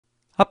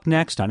Up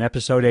next on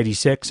episode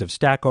 86 of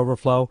Stack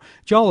Overflow,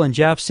 Joel and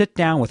Jeff sit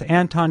down with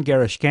Anton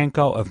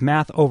Gerashchenko of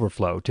Math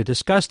Overflow to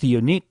discuss the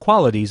unique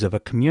qualities of a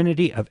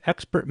community of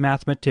expert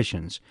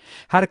mathematicians,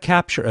 how to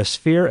capture a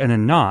sphere in a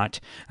knot,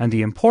 and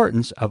the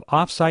importance of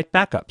off-site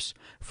backups.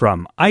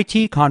 From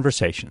IT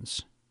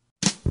Conversations.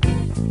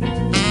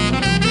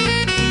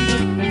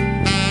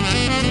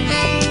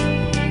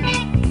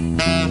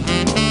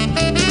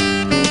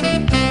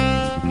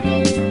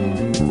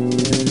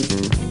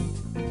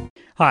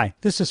 Hi,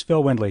 this is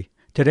Phil Windley.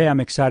 Today I'm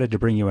excited to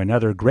bring you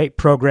another great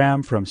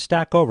program from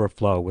Stack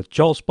Overflow with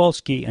Joel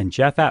Spolsky and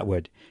Jeff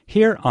Atwood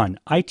here on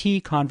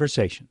IT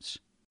Conversations.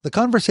 The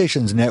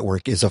Conversations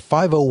Network is a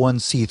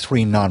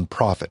 501c3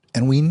 nonprofit,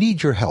 and we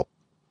need your help.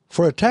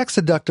 For a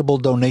tax-deductible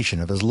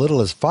donation of as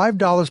little as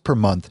 $5 per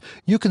month,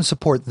 you can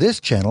support this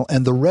channel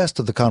and the rest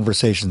of the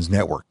Conversations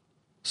Network.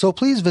 So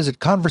please visit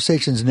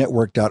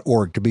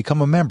conversationsnetwork.org to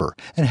become a member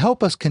and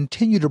help us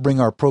continue to bring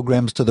our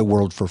programs to the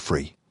world for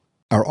free.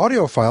 Our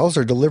audio files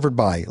are delivered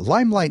by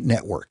Limelight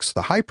Networks,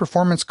 the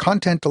high-performance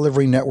content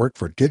delivery network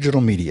for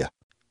digital media.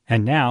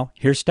 And now,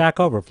 here's Stack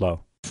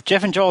Overflow.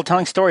 Jeff and Joel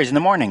telling stories in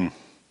the morning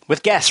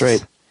with guests.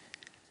 That's right.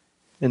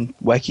 And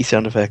wacky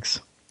sound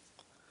effects.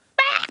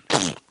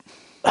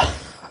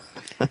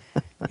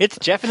 It's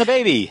Jeff and the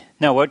baby.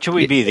 No, what should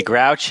we be? The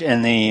Grouch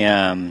and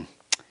the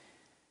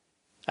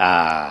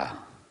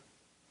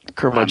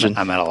curmudgeon.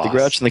 I'm at a loss. The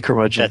Grouch and the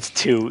curmudgeon.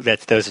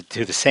 Those are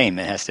two the same.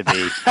 It has to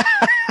be.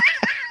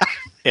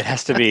 It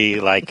has to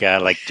be like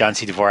John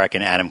C. Dvorak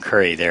and Adam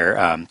Curry. They're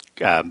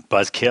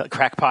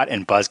Crackpot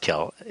and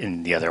Buzzkill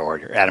in the other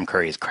order. Adam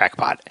Curry is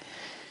Crackpot,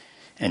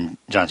 and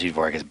John C.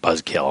 Dvorak is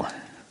Buzzkill.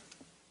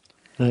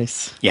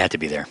 Nice. You had to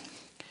be there.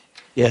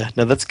 Yeah,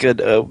 no, that's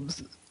good.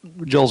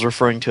 Joel's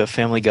referring to a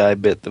Family Guy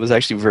bit that was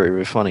actually very,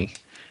 very funny.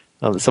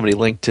 That somebody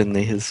linked in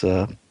his.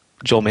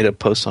 Joel made a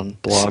post on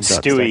blog.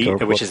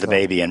 Stewie, which is the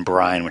baby, and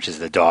Brian, which is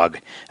the dog.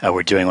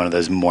 We're doing one of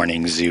those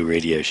morning zoo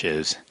radio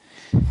shows.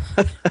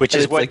 Which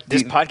is what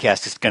this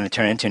podcast is going to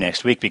turn into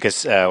next week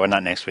because, well,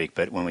 not next week,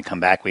 but when we come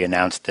back, we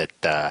announced that,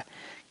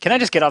 can I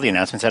just get all the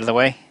announcements out of the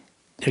way?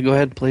 Yeah, go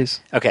ahead,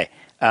 please. Okay.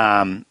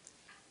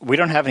 We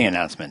don't have any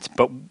announcements,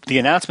 but the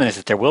announcement is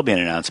that there will be an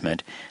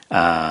announcement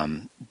April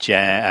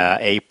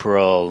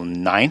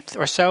 9th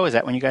or so. Is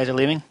that when you guys are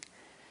leaving?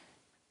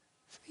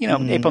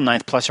 April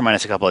 9th plus or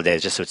minus a couple of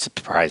days, just so it's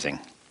surprising.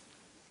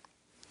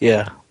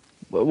 Yeah.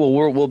 Well,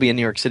 we'll be in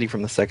New York City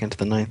from the 2nd to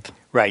the 9th.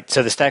 Right.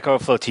 So the Stack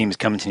Overflow team is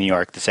coming to New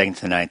York the 2nd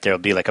to the 9th. There will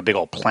be like a big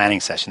old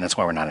planning session. That's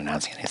why we're not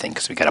announcing anything,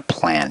 because we got a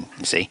plan,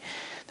 you see.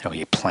 There will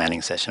be a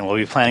planning session. We'll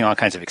be planning all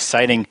kinds of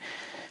exciting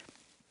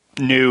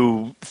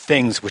new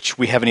things which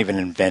we haven't even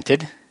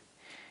invented.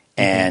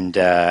 And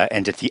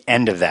at the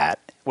end of that,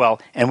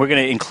 and we're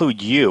going to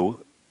include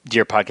you,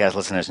 dear podcast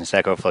listeners and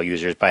Stack Overflow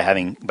users, by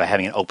having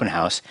an open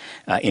house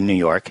in New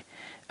York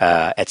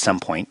at some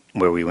point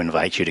where we will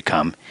invite you to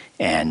come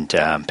and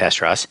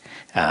pester us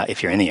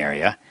if you're in the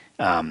area.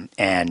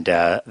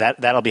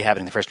 That'll be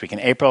happening the first week in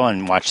April,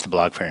 and watch the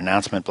blog for an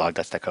announcement,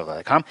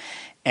 blog.stackoverflow.com.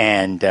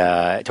 And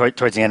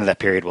towards the end of that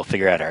period, we'll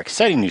figure out our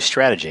exciting new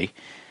strategy,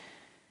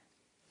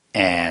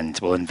 and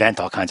we'll invent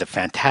all kinds of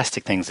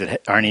fantastic things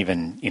that aren't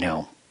even,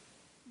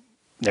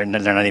 they're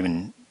not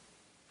even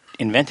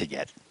invented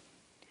yet.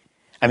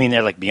 I mean,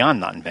 they're like beyond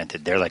not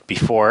invented. They're like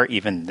before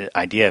even the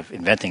idea of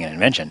inventing an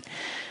invention.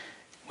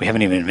 We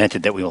haven't even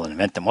invented that we will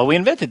invent them. Well, we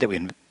invented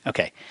that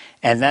okay.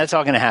 And that's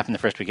all going to happen the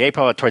first week of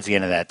April. Towards the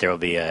end of that, there will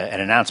be an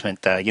announcement,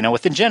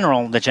 with the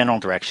general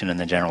direction and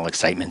the general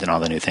excitement and all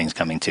the new things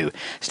coming to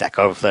Stack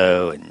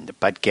Overflow and the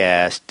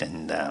podcast.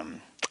 And,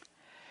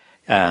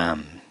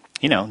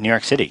 New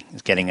York City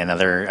is getting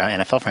another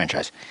NFL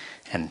franchise.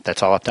 And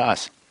that's all up to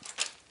us.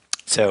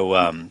 So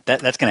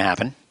that's going to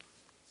happen.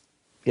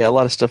 Yeah, a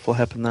lot of stuff will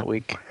happen that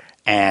week.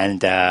 And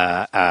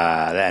the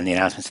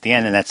announcements at the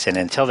end, and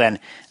until then,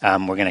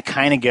 we're going to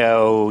kind of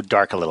go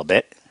dark a little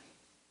bit.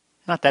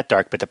 Not that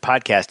dark, but the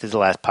podcast is the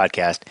last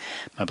podcast.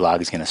 My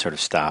blog is going to sort of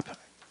stop.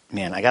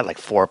 Man, I got like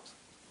 4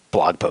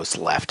 blog posts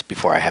left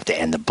before I have to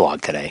end the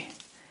blog today.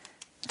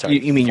 Sorry,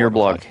 you mean your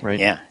blog, right?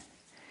 Yeah.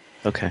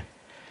 Okay.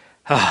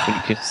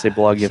 When you say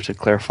blog, you have to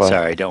clarify.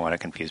 Sorry, I don't want to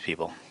confuse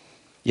people.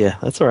 Yeah,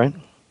 that's all right.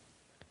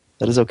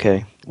 That is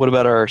okay. What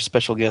about our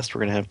special guest we're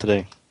going to have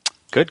today?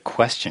 Good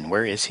question.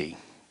 Where is he?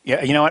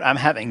 Yeah, you know what? I'm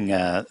having.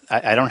 I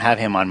don't have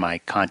him on my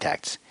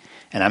contacts,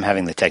 and I'm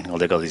having the technical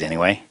difficulties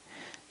anyway.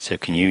 So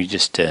can you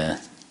just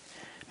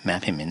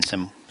map him in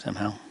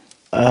somehow?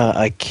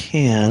 I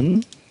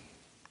can.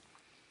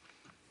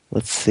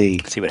 Let's see.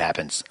 Let's see what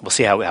happens. We'll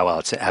see how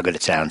good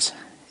it sounds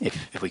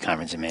if we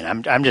conference him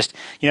in. I'm just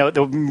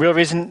the real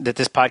reason that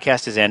this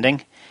podcast is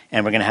ending,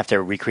 and we're going to have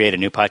to recreate a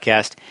new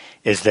podcast,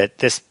 is that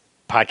this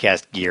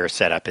podcast gear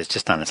setup is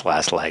just on its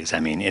last legs.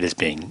 I mean, it is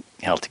being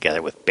held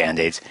together with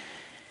Band-Aids.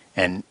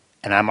 And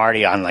I'm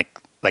already on like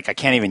I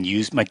can't even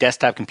use my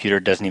desktop computer.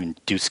 Doesn't even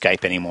do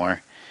Skype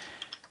anymore.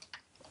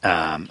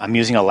 I'm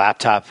using a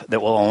laptop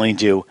that will only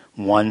do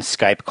one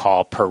Skype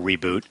call per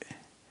reboot.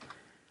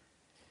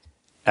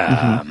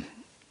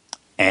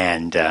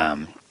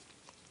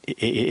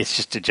 it's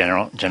just a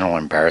general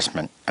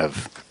embarrassment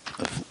of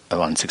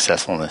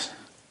unsuccessfulness.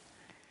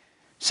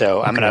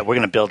 So we're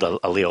gonna build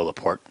a Leo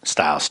Laporte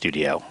style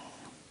studio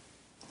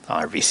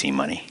on our VC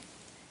money.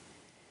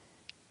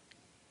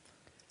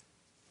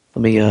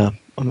 Let me.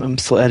 I'm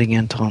still adding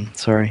Anton.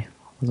 Sorry,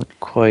 wasn't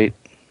quite.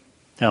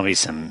 There'll be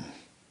some.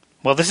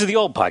 Well, this is the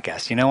old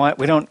podcast. You know what?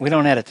 We don't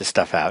edit this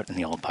stuff out in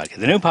the old podcast.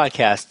 The new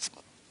podcast,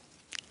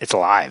 it's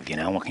live. You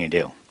know, what can you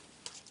do?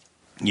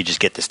 You just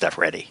get this stuff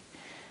ready.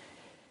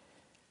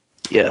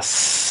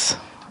 Yes.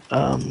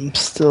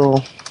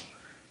 Still.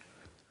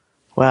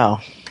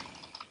 Wow.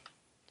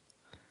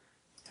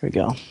 Here we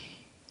go.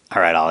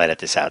 All right, I'll edit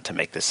this out to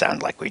make this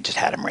sound like we just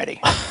had him ready.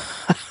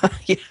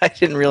 Yeah, I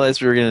didn't realize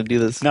we were going to do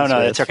this. No,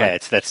 that's okay.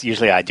 That's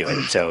usually I do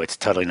it, so it's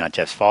totally not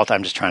Jeff's fault.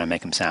 I'm just trying to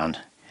make him sound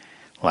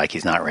like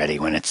he's not ready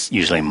when it's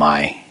usually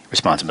my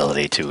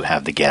responsibility to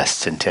have the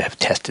guests and to have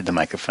tested the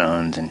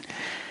microphones. And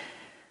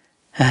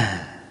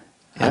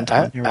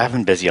I've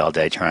been busy all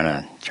day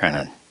trying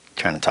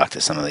to talk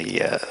to some of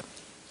the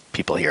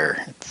people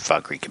here at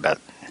Fog Creek about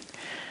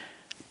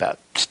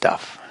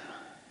stuff.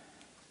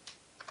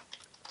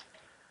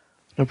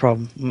 No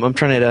problem. I'm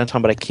trying to add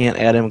Anton, but I can't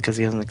add him because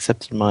he hasn't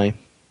accepted my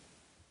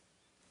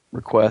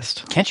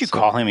request. Can't you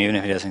call him even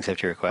if he doesn't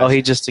accept your request? Oh,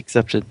 he just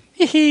accepted.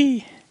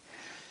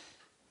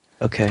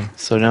 Okay,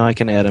 so now I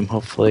can add him,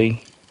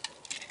 hopefully.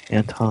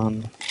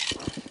 Anton,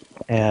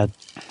 add.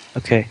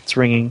 Okay, it's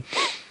ringing.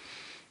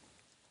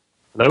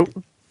 Hello?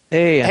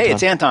 Hey, Anton. Hey,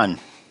 it's Anton.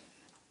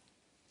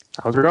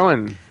 How's it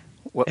going?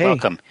 Hey.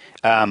 Welcome.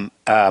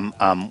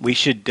 We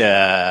should,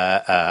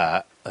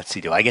 let's see,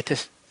 do I get to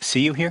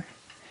see you here?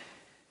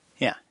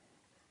 Yeah.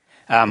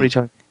 What are you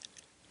talking?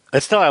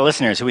 Let's tell our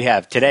listeners who we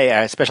have today.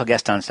 Our special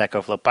guest on Stack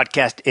Overflow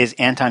podcast is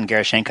Anton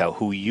Gerashenko,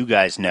 who you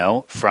guys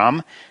know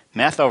from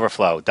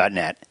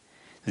mathoverflow.net,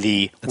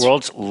 the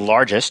world's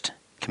largest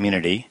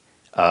community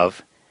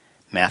of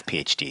math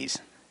PhDs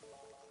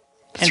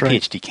and right.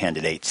 PhD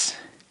candidates.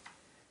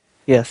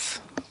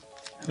 Yes.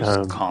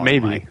 Who's calling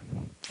maybe. my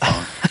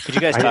phone? Could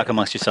you guys talk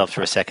amongst yourselves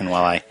for a second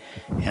while I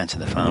answer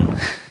the phone?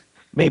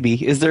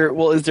 Maybe. Is there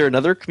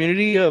another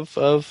community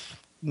of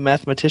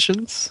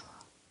mathematicians?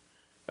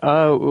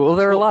 Well,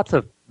 there are lots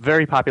of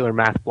very popular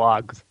math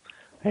blogs.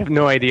 I have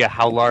no idea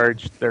how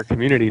large their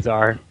communities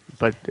are,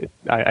 but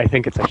I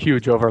think it's a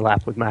huge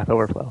overlap with Math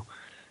Overflow.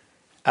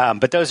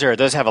 But those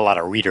have a lot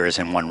of readers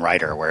and one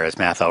writer, whereas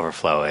Math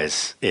Overflow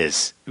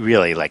is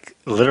really like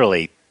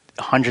literally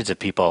hundreds of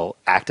people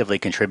actively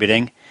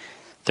contributing.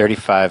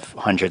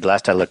 3,500.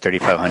 Last I looked,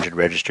 3,500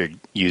 registered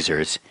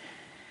users,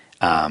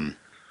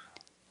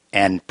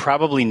 and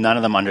probably none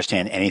of them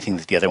understand anything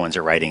that the other ones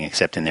are writing,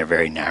 except in their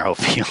very narrow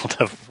field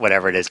of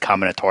whatever it is: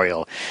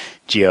 combinatorial,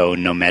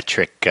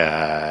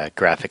 geonometric,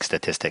 graphic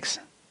statistics,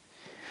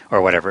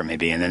 or whatever it may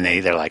be. And then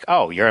they're like,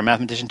 "Oh, you're a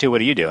mathematician too. What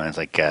do you do?" And it's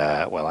like,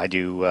 "Well, I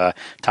do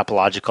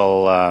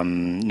topological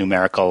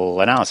numerical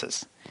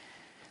analysis."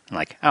 I'm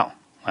like, "Oh,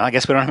 well, I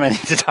guess we don't have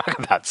anything to talk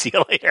about. See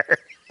you later."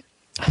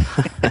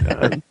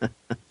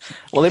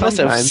 Well, they must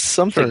have Sometimes,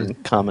 something sure.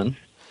 common.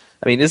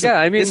 I mean,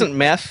 isn't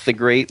math the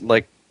great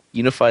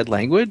unified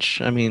language?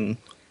 I mean,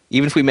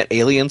 even if we met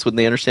aliens, wouldn't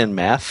they understand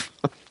math?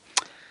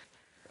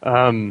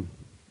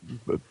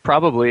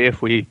 Probably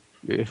if we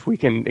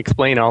can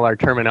explain all our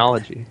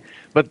terminology.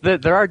 But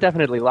there are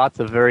definitely lots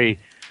of very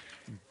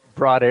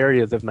broad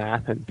areas of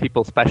math, and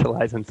people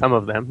specialize in some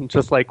of them,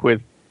 just like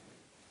with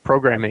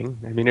programming.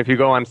 I mean, if you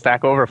go on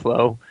Stack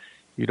Overflow,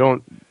 you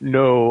don't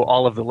know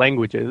all of the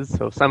languages,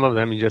 so some of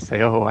them you just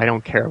say, "Oh, I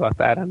don't care about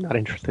that. I'm not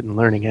interested in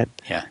learning it."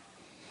 Yeah.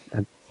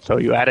 And so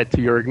you add it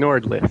to your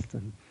ignored list.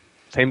 And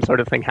same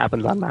sort of thing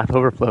happens on Math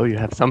Overflow. You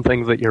have some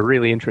things that you're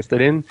really interested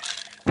in,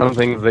 some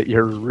things that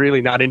you're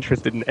really not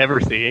interested in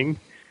ever seeing,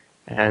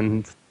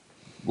 and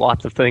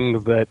lots of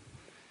things that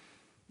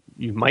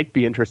you might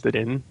be interested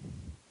in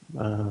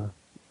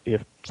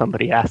if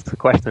somebody asks a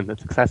question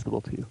that's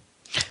accessible to you.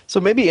 So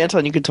maybe,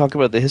 Anton, you could talk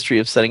about the history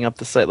of setting up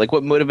the site. Like,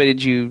 what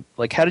motivated you?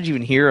 Like, how did you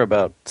even hear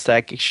about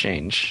Stack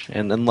Exchange?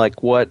 And then, why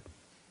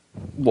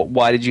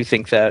did you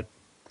think that?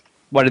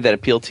 Why did that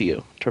appeal to you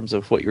in terms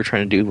of what you were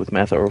trying to do with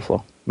Math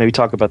Overflow? Maybe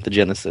talk about the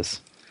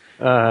genesis.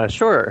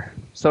 Sure.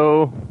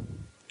 So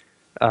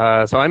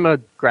I'm a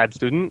grad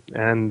student,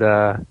 and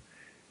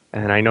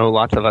I know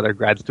lots of other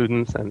grad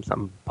students and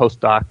some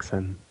postdocs,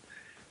 and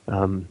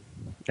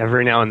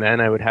every now and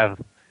then I would have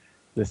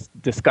this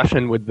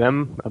discussion with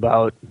them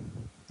about,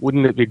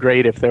 wouldn't it be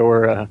great if there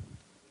were a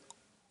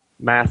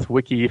math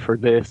wiki for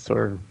this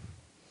or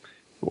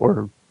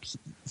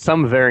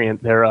some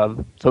variant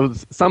thereof? So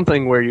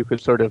something where you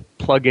could sort of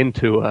plug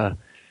into a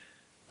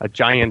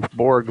giant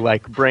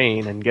Borg-like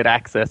brain and get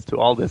access to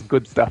all this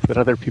good stuff that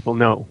other people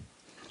know.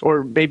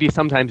 Or maybe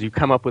sometimes you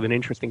come up with an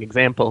interesting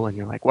example and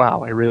you're like,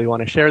 wow, I really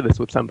want to share this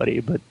with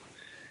somebody, but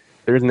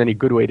there isn't any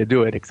good way to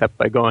do it except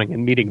by going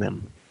and meeting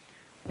them.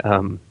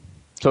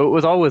 So it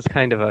was always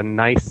kind of a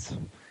nice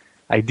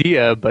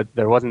idea, but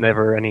there wasn't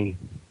ever any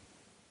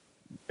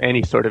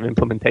sort of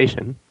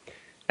implementation.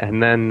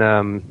 And then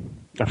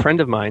a friend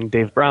of mine,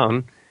 Dave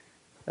Brown,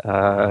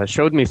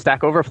 showed me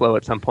Stack Overflow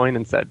at some point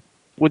and said,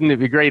 "Wouldn't it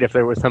be great if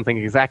there was something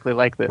exactly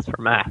like this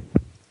for math?"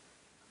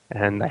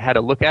 And I had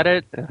a look at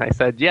it, and I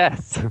said,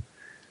 "Yes."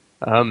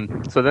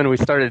 So then we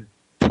started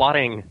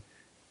plotting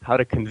how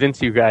to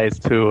convince you guys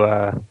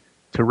to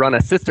run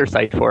a sister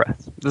site for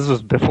us. This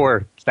was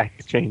before Stack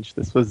Exchange.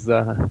 This was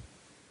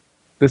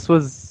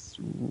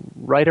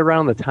right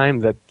around the time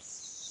that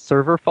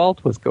Server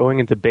Fault was going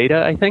into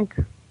beta, I think.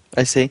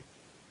 I see.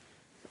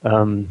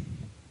 So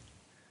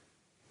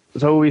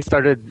we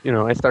started,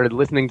 I started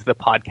listening to the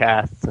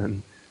podcasts,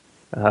 and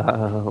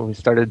we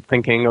started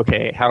thinking,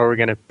 okay, how are we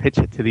going to pitch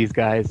it to these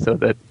guys so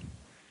that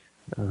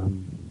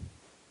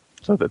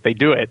they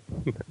do it?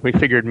 We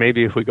figured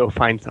maybe if we go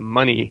find some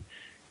money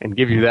and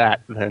give you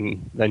that,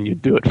 then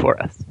you'd do it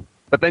for us.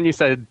 But then you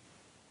said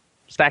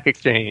Stack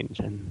Exchange,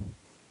 and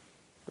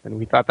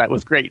we thought that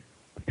was great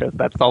because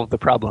that solved the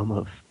problem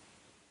of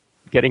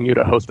getting you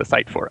to host a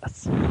site for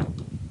us.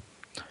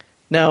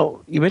 Now,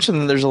 you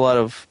mentioned that there's a lot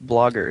of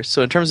bloggers.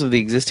 So in terms of the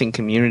existing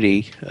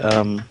community,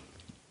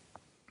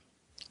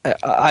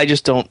 I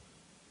just don't.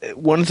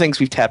 One of the things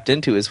we've tapped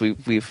into is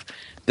we've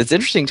that's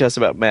interesting to us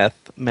about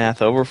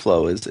Math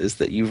Overflow is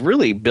that you've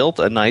really built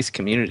a nice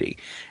community,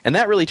 and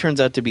that really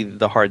turns out to be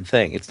the hard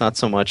thing. It's not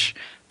so much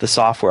the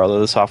software, although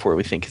the software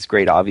we think is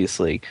great,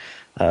 obviously,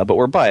 but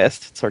we're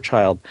biased. It's our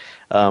child.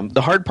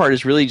 The hard part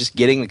is really just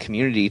getting the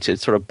community to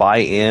sort of buy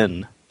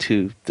in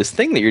to this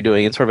thing that you're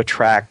doing and sort of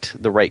attract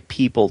the right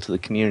people to the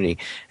community.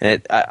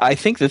 And I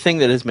think the thing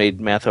that has made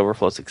Math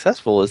Overflow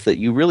successful is that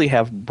you really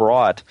have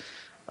brought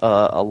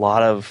a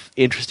lot of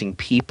interesting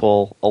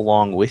people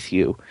along with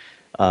you.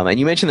 And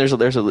you mentioned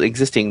there's an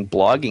existing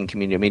blogging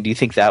community. I mean, do you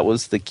think that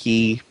was the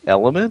key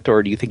element,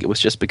 or do you think it was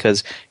just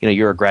because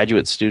you're a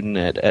graduate student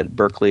at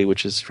Berkeley,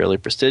 which is fairly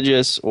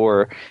prestigious,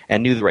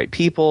 and knew the right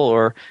people?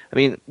 Or I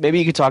mean, maybe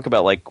you could talk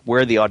about like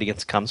where the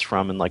audience comes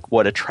from and like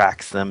what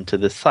attracts them to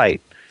this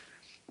site.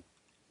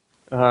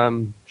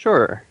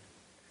 Sure.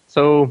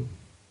 So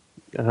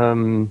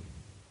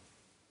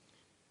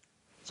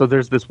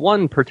there's this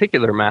one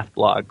particular math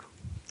blog,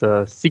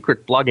 the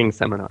Secret Blogging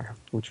Seminar,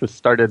 which was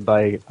started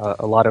by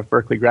a lot of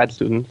Berkeley grad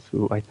students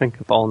who I think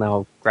have all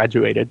now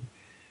graduated,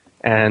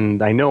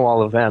 and I know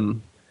all of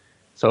them.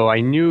 So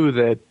I knew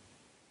that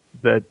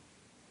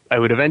I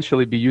would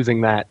eventually be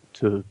using that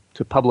to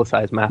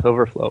publicize Math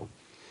Overflow.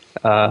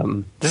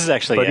 This is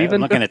actually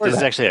this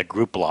is actually a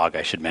group blog,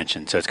 I should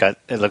mention. So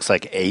it looks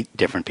like 8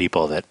 different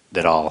people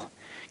that all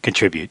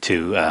contribute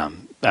to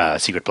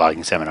Secret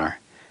Blogging Seminar.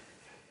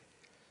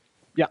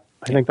 Yeah,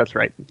 I think that's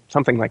right.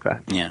 Something like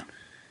that. Yeah.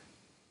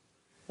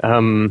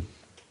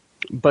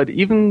 But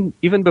even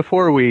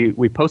before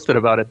we posted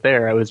about it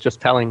there, I was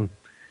just telling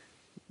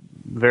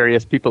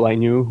various people I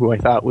knew who I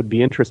thought would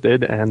be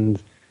interested,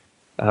 and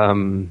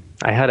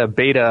I had a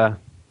beta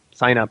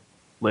sign-up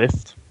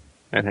list,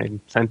 and I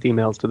sent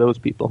emails to those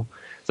people.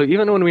 So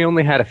even when we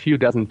only had a few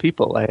dozen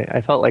people,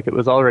 I felt like it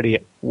was already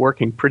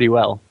working pretty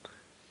well.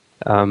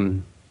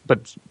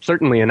 But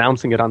certainly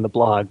announcing it on the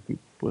blog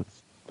was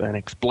an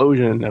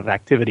explosion of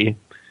activity,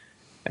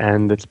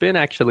 and it's been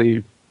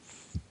actually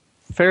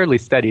fairly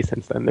steady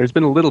since then. There's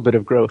been a little bit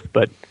of growth,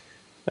 but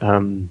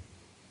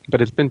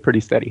it's been pretty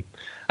steady.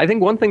 I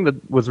think one thing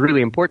that was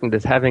really important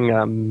is having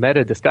a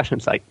meta discussion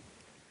site.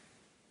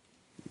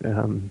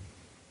 Ooh.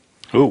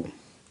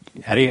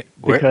 How do you?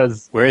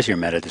 Where is your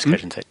meta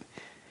discussion site?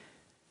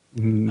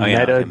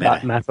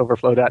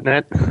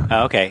 Meta.mathoverflow.net.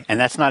 Oh, okay, and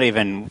that's not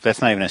even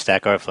a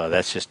Stack Overflow.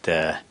 That's just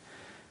is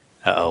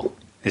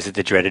it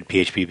the dreaded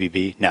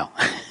PHPBB? No.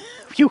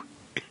 Phew.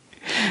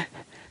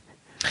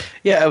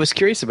 Yeah, I was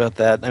curious about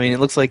that. I mean,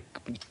 it looks like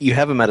you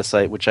have a meta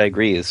site, which I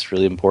agree is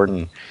really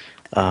important,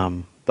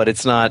 but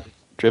it's not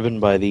driven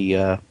by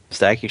the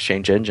Stack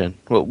Exchange engine.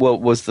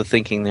 What was the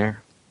thinking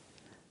there?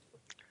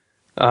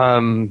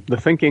 The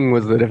thinking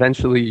was that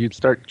eventually you'd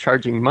start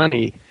charging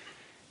money,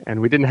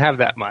 and we didn't have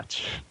that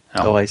much.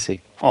 Oh, I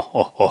see.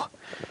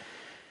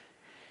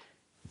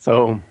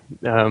 So,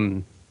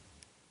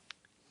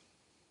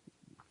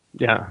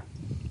 yeah.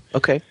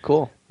 Okay,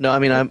 cool. No, I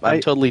mean, I'm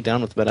totally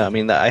down with meta. I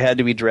mean, I had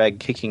to be dragged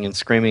kicking and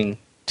screaming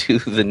to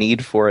the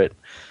need for it,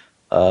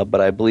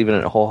 but I believe in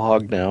it whole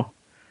hog now.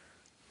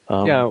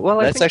 Yeah, well,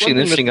 that's actually an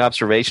interesting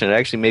observation. It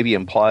actually maybe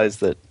implies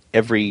that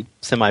every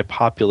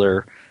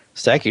semi-popular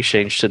Stack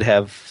Exchange should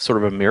have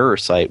sort of a mirror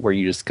site where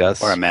you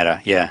discuss... Or a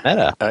meta, yeah.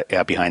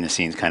 Meta.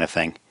 Behind-the-scenes kind of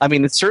thing. I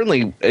mean, it's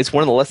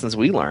one of the lessons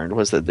we learned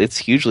was that it's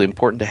hugely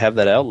important to have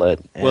that outlet.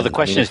 Well, the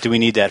question is, do we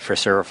need that for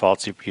Server Fault,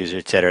 Superuser,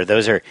 et cetera?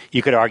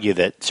 You could argue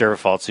that Server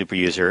Fault,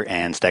 Superuser,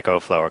 and Stack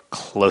Overflow are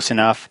close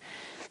enough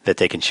that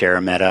they can share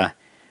a meta,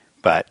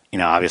 but,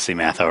 obviously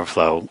Math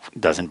Overflow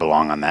doesn't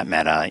belong on that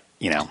meta,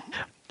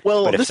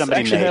 Well, but if this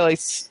somebody actually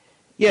highlights...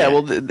 Yeah,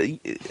 well,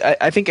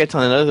 I think I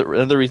tell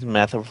another reason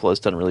Math Overflow has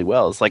done really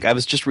well is like I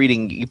was just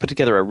reading. You put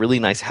together a really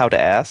nice how to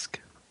ask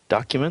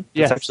document.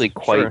 Yes, it's actually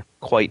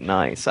quite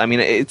nice. I mean,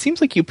 it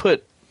seems like you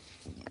put.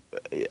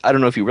 I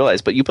don't know if you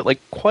realize, but you put like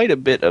quite a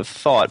bit of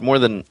thought, more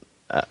than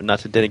not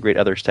to denigrate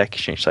other Stack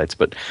Exchange sites,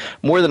 but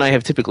more than I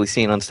have typically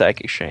seen on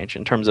Stack Exchange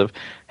in terms of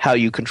how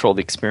you control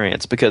the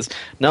experience. Because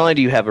not only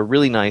do you have a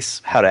really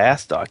nice how to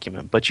ask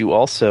document, but you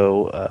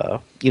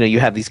also you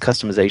have these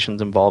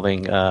customizations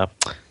involving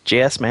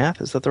JS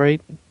math. Is that the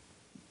right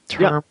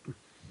term? Yeah.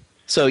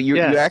 So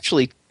you're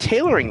actually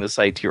tailoring the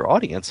site to your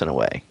audience in a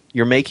way.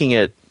 You're making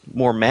it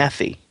more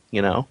mathy.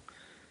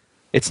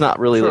 It's not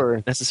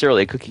really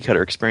necessarily a cookie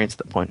cutter experience at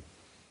that point.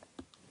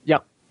 Yeah.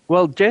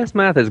 Well, JS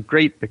Math is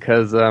great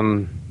because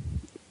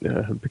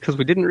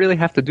we didn't really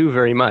have to do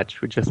very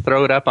much. We just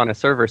throw it up on a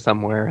server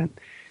somewhere and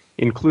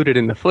include it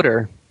in the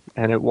footer,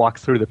 and it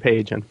walks through the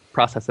page and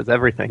processes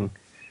everything,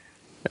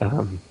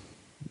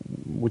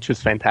 which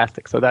is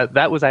fantastic. So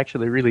that was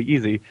actually really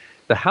easy.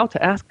 The how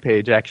to ask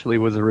page actually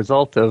was a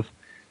result of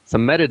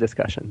some meta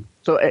discussion.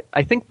 So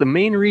I think the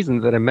main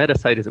reason that a meta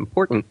site is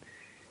important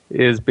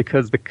is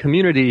because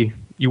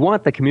you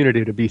want the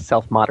community to be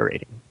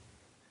self-moderating.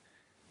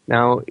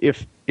 Now,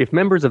 if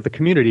members of the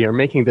community are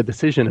making the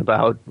decision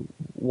about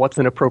what's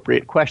an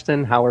appropriate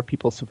question, how are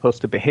people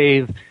supposed to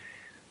behave,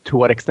 to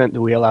what extent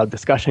do we allow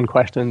discussion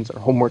questions or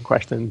homework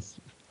questions,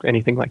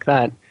 anything like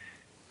that,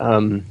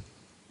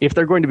 if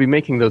they're going to be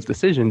making those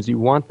decisions, you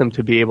want them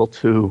to be able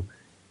to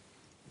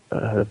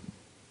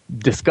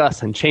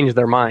discuss and change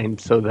their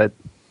mind so that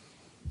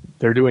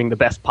they're doing the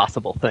best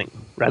possible thing,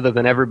 rather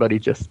than everybody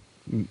just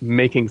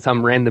making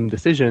some random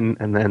decision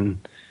and then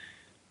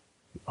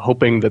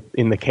hoping that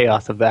in the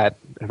chaos of that,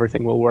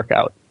 everything will work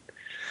out.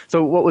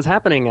 So what was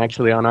happening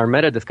actually on our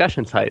meta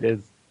discussion site is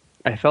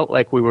I felt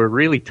like we were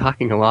really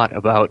talking a lot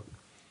about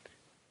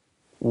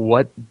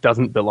what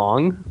doesn't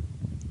belong.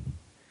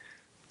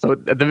 So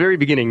at the very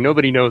beginning,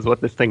 nobody knows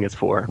what this thing is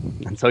for.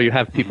 And so you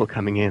have people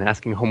coming in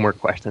asking homework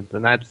questions,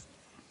 and that's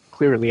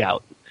clearly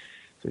out.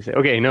 So you say,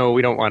 okay, no,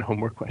 we don't want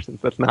homework questions.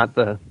 That's not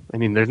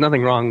there's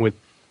nothing wrong with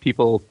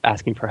people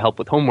asking for help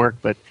with homework,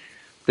 but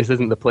this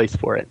isn't the place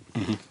for it.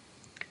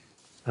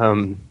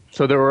 Mm-hmm.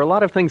 So there were a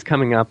lot of things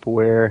coming up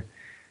where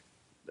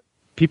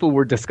people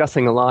were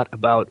discussing a lot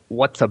about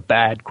what's a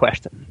bad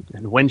question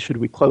and when should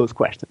we close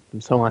questions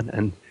and so on.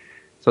 And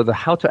so the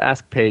how to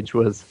ask page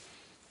was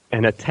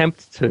an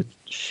attempt to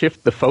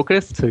shift the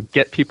focus to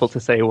get people to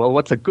say, well,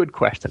 what's a good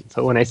question?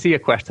 So when I see a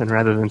question,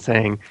 rather than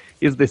saying,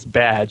 is this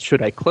bad,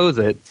 should I close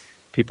it,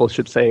 people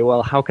should say,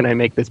 well, how can I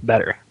make this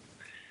better?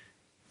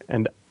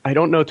 And I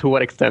don't know to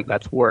what extent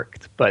that's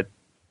worked, but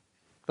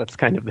that's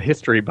kind of the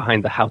history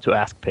behind the how to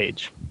ask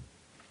page.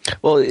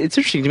 Well, it's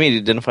interesting to me to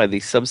identify the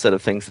subset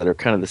of things that are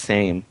kind of the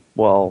same,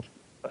 while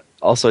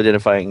also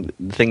identifying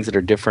things that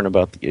are different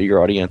about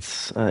your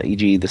audience,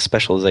 e.g. the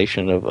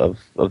specialization of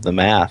the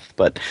math.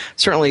 But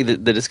certainly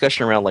the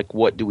discussion around like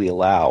what do we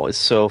allow is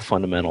so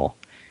fundamental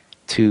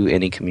to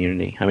any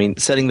community. I mean,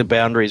 setting the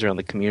boundaries around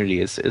the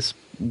community is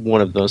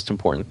one of the most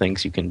important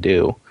things you can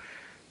do.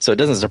 So it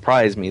doesn't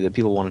surprise me that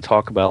people want to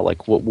talk about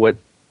like what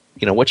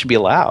should be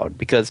allowed,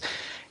 because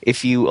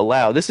if you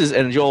allow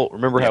and Joel,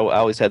 remember how I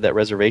always had that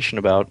reservation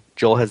about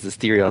Joel has this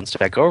theory on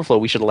Stack Overflow,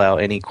 we should allow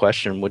any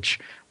question, which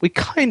we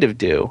kind of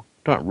do,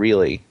 not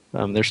really.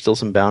 There's still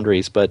some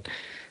boundaries, but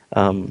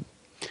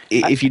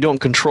if you don't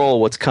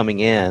control what's coming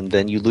in,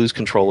 then you lose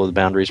control of the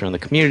boundaries around the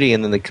community,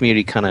 and then the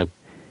community kind of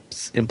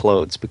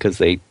implodes because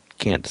they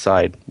can't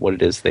decide what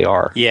it is they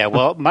are. Yeah,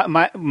 well,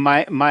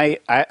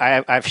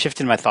 I've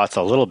shifted my thoughts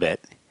a little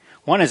bit.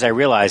 One is I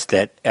realized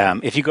that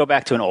if you go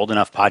back to an old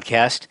enough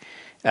podcast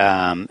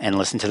and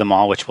listen to them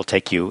all, which will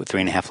take you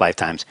 3.5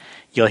 lifetimes,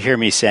 you'll hear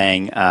me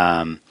saying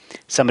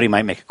somebody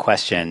might make a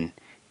question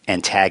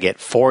and tag it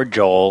for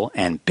Joel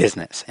and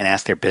business and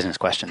ask their business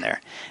question there.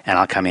 And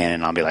I'll come in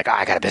and I'll be like,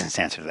 I got a business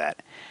answer to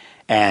that.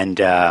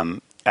 And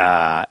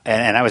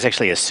I was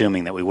actually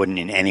assuming that we wouldn't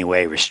in any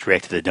way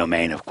restrict the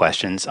domain of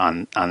questions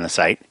on the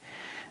site.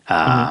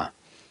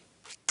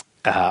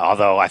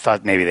 Although I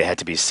thought maybe they had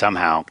to be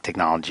somehow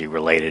technology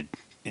related,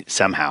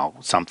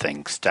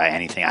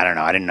 anything. I don't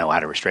know. I didn't know how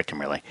to restrict them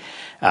really.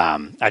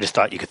 I just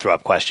thought you could throw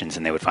up questions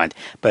and they would find.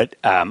 But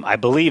I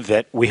believe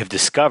that we have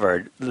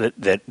discovered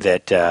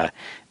that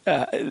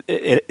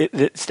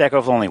Stack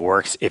Overflow only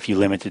works if you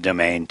limit the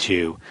domain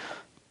to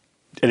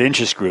an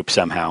interest group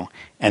somehow,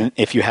 and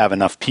if you have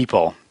enough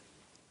people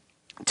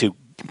to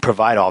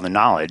provide all the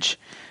knowledge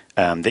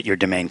that your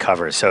domain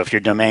covers. So if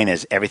your domain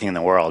is everything in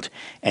the world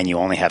and you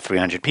only have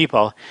 300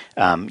 people,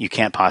 you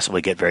can't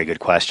possibly get very good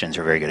questions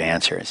or very good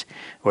answers.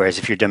 Whereas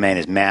if your domain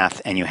is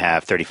math and you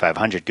have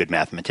 3,500 good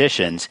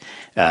mathematicians,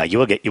 you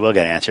will get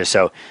answers.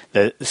 So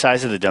the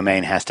size of the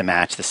domain has to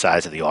match the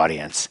size of the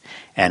audience.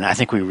 And I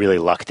think we really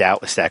lucked out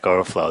with Stack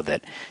Overflow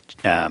that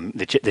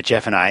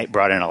Jeff and I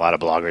brought in a lot of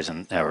bloggers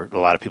or a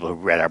lot of people who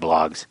read our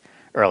blogs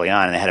early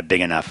on, and they had a big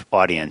enough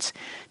audience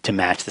to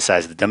match the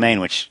size of the domain,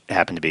 which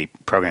happened to be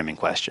programming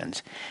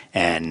questions.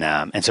 And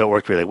so it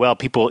worked really well.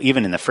 People,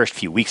 even in the first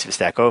few weeks of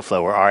Stack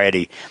Overflow, were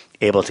already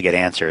able to get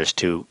answers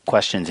to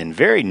questions in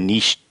very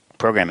niche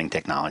programming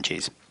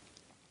technologies.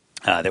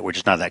 that were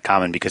just not that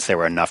common because there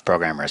were enough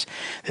programmers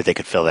that they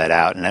could fill that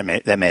out,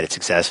 and that made it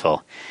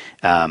successful.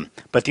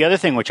 But the other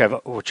thing, which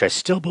I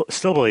still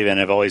believe in,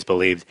 I've always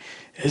believed,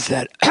 is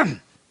that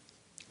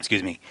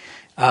excuse me,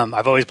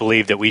 I've always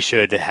believed that we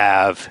should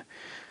have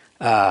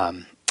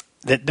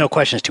that no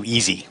question is too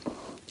easy.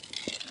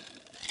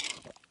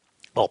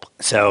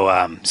 So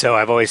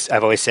I've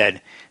always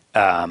said,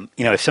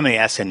 if somebody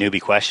asks a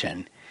newbie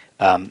question,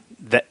 and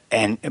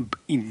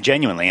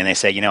genuinely, and they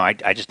say, I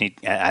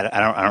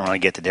don't really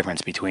get the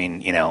difference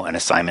between, an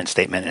assignment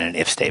statement and an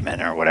if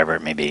statement or whatever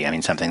it may be. I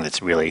mean, something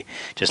that's really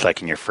just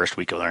like in your first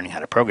week of learning how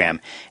to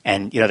program.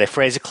 And, they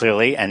phrase it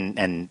clearly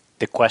and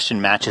the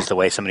question matches the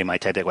way somebody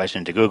might type that question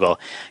into Google.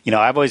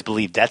 I've always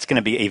believed that's going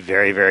to be a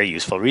very, very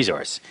useful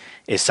resource,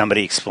 is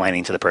somebody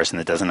explaining to the person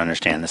that doesn't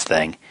understand this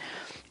thing.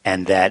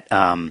 And that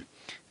on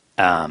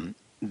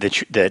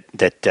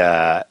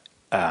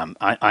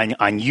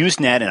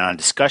Usenet and on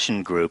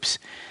discussion groups,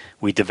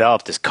 we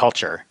developed this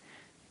culture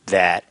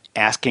that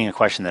asking a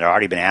question that had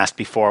already been asked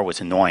before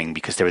was annoying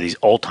because there were these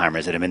old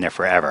timers that had been there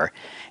forever,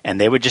 and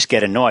they would just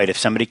get annoyed if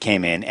somebody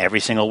came in every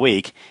single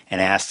week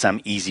and asked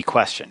some easy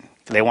question.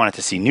 They wanted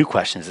to see new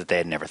questions that they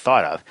had never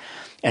thought of.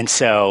 And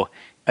so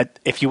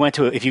if you go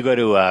to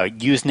a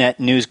Usenet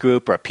news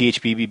group or a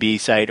PHPBB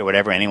site or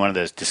whatever, any one of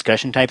those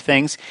discussion type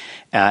things,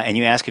 and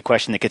you ask a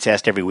question that gets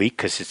asked every week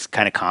because it's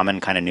kind of common,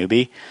 kind of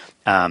newbie,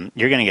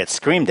 you're going to get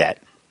screamed at.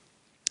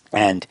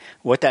 And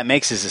what that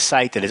makes is a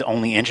site that is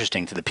only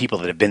interesting to the people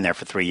that have been there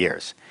for 3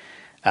 years.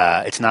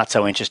 It's not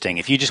so interesting.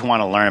 If you just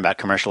want to learn about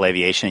commercial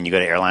aviation and you go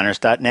to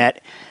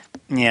airliners.net,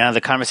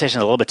 the conversation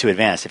is a little bit too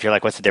advanced. If you're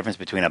like, what's the difference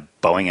between a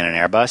Boeing and an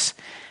Airbus?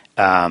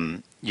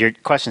 Your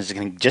question is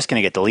just going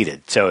to get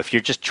deleted. So if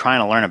you're just trying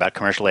to learn about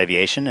commercial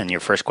aviation and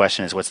your first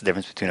question is what's the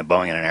difference between a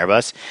Boeing and an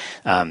Airbus,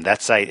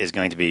 that site is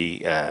going to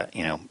be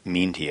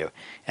mean to you.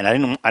 And I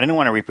didn't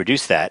want to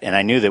reproduce that. And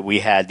I knew that we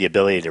had the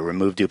ability to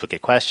remove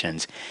duplicate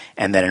questions,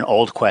 and that an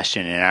old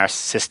question in our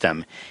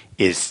system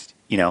is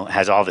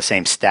has all the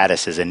same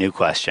status as a new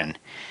question.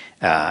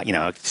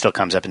 It still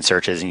comes up in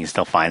searches, and you can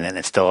still find it, and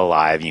it's still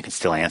alive, and you can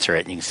still answer it,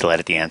 and you can still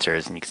edit the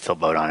answers, and you can still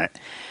vote on it.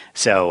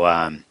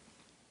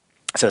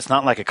 So it's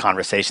not like a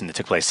conversation that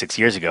took place 6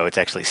 years ago. It's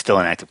actually still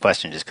an active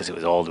question just because it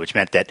was old, which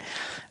meant that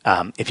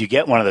if you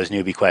get one of those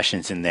newbie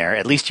questions in there,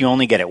 at least you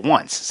only get it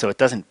once. So it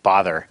doesn't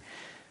bother,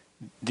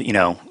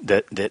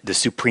 the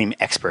supreme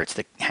experts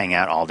that hang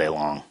out all day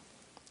long.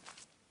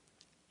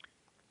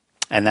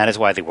 And that is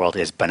why the world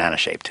is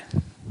banana-shaped.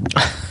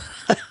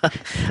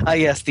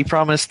 Yes, the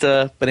promised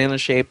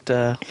banana-shaped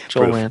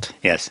Joel rant.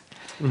 Yes.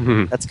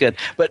 Mm-hmm. That's good.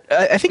 But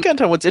I think,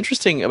 Anton, what's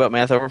interesting about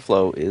Math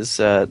Overflow is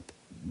that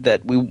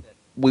we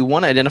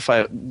want to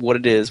identify what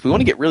it is. We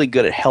want to get really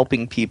good at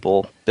helping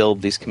people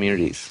build these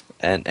communities.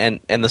 And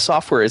the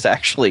software is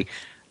actually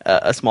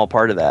a small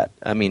part of that.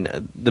 I mean,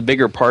 the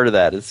bigger part of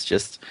that is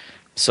just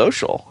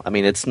social. I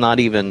mean, it's not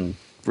even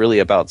really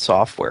about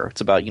software.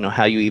 It's about,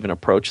 how you even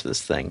approach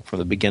this thing from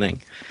the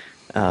beginning.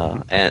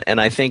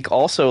 And I think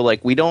also,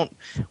 like, we don't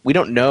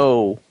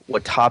know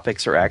what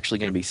topics are actually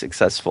going to be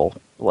successful,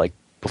 like,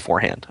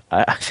 beforehand.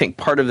 I think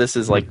part of this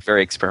is like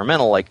very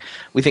experimental. Like,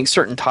 we think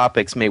certain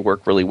topics may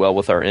work really well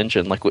with our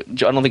engine. Like, I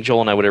don't think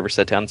Joel and I would ever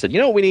sit down and said,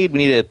 what we need? We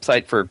need a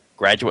site for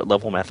graduate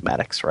level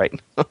mathematics, right?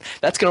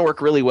 That's going to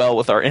work really well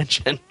with our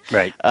engine,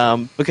 right?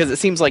 Because it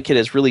seems like it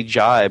has really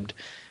jibed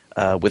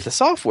with the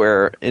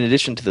software. In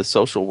addition to the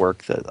social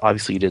work that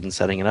obviously you did in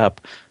setting it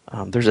up,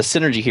 there's a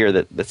synergy here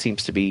that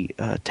seems to be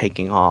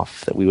taking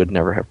off that we would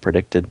never have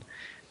predicted.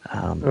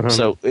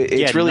 So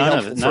it's really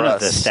helpful for us. None of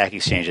the stack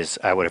exchanges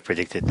I would have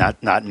predicted.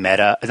 Not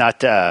Meta,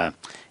 not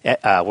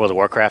World of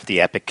Warcraft,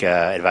 the Epic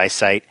advice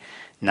site.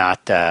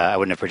 I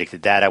wouldn't have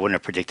predicted that. I wouldn't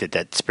have predicted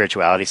that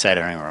spirituality site.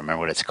 I don't even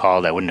remember what it's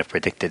called. I wouldn't have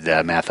predicted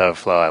Math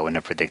Overflow. I wouldn't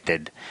have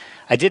predicted.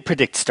 I did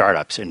predict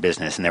startups in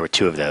business, and there were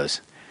 2 of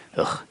those.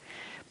 Ugh.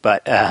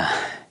 But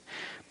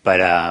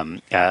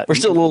we're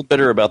still a little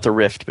bitter about the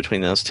rift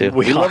between those two.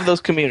 We love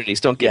those communities.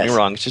 Don't get me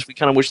wrong. It's just we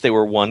kind of wish they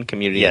were one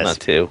community and not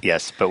 2.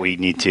 Yes, but we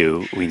need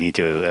to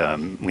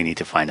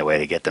find a way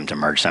to get them to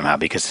merge somehow,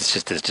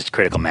 because there's just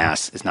critical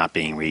mass is not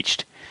being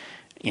reached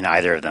in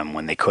either of them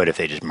when they could if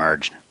they just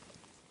merged.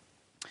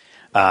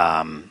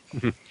 Before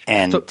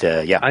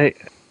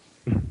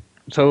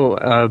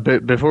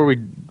we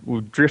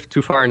drift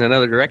too far in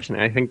another direction,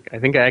 I think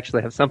I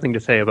actually have something to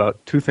say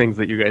about 2 things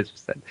that you guys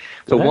just said.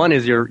 So one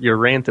is your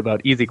rant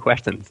about easy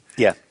questions.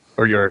 Yeah.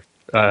 Or your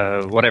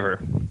whatever.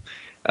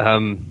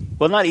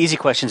 Well, not easy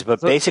questions,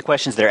 but basic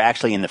questions that are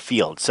actually in the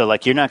field. So,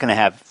 like, you're not going to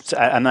have.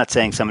 I'm not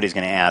saying somebody's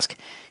going to ask.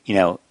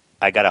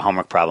 I got a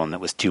homework problem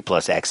that was 2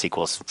 + X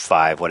 =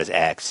 5. What is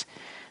X?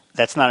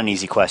 That's not an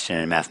easy question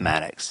in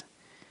mathematics.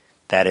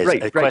 That is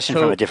a question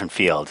from a different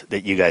field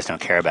that you guys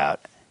don't care about.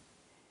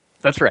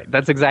 That's right.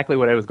 That's exactly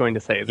what I was going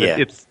to say.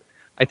 It's,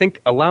 I think,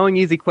 allowing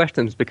easy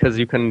questions because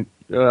you can,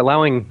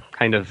 allowing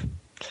kind of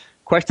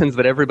questions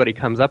that everybody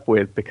comes up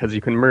with because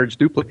you can merge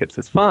duplicates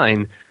is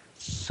fine,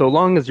 so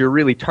long as you're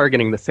really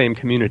targeting the same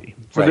community.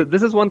 So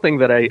this is one thing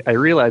that I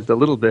realized a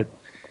little bit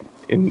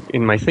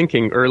in my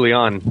thinking early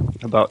on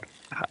about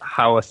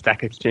how a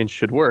Stack Exchange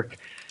should work,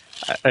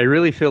 I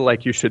really feel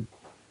like you should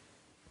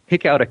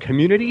pick out a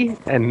community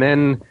and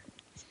then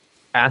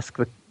ask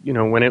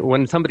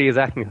when somebody is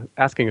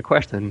asking a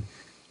question,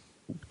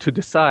 to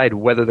decide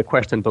whether the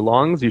question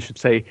belongs, you should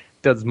say,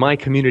 does my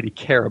community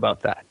care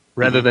about that?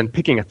 Rather than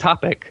picking a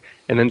topic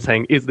and then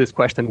saying, is this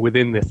question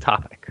within this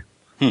topic?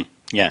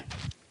 Yeah.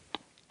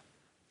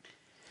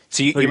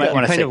 So you might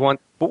want to say, what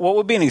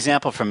would be an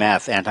example for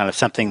math, Anton, of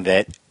something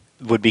that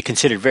would be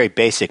considered very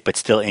basic but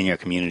still in your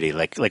community?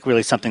 Like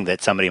really something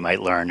that somebody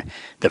might learn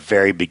the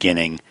very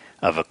beginning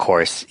of a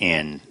course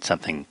in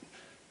something,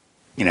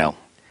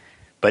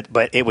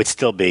 but it would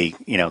still be,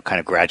 kind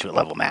of graduate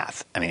level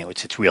math. I mean,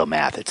 it's real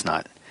math. It's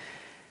not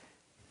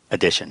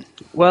addition.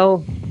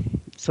 Well,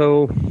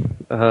 so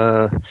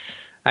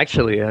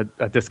actually a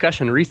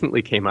discussion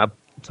recently came up.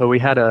 So we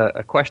had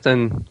a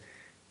question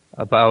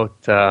about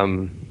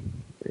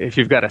if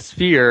you've got a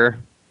sphere,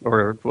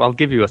 or I'll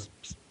give you a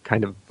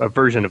kind of a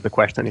version of the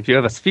question. If you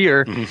have a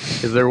sphere,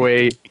 is there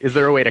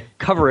a way to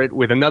cover it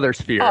with another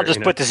sphere? I'll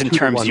just put this in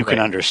terms you can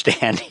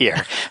understand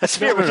here. A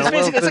sphere, which is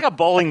basically it's like a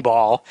bowling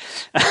ball.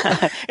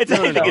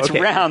 It's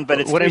round, but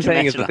it's what I'm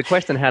saying is that the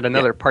question had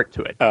another part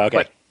to it. Oh, okay.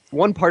 But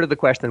one part of the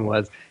question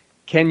was,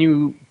 can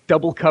you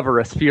double cover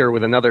a sphere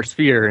with another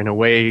sphere in a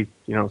way,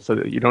 so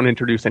that you don't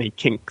introduce any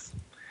kinks?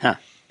 Huh.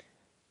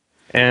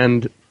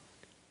 And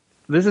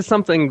this is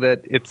something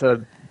that it's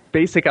a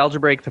basic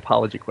algebraic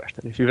topology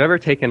question. If you've ever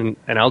taken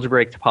an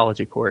algebraic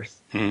topology course,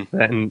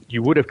 then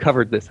you would have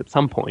covered this at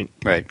some point.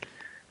 Right.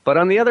 But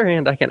on the other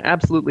hand, I can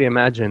absolutely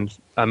imagine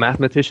a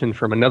mathematician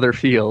from another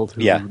field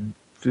who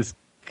just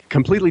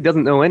completely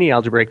doesn't know any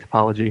algebraic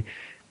topology,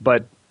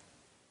 but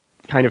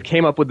kind of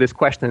came up with this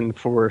question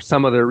for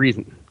some other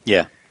reason.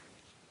 Yeah.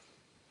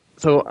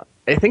 So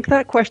I think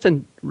that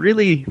question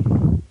really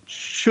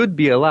should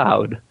be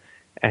allowed,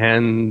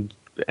 and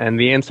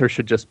the answer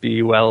should just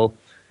be, well,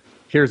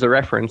 here's a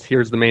reference,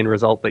 here's the main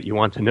result that you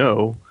want to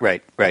know.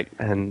 Right.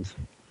 And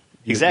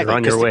exactly. You're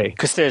on your way.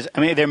 Because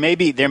there may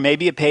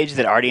be a page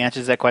that already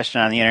answers that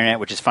question on the internet,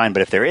 which is fine.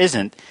 But if there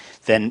isn't,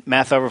 then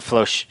Math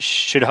Overflow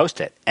should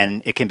host it,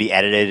 and it can be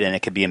edited, and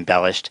it can be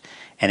embellished,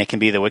 and it can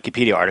be the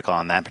Wikipedia article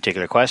on that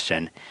particular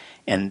question.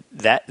 And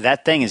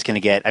that thing is going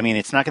to get. I mean,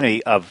 it's not going to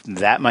be of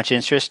that much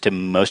interest to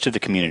most of the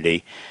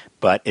community,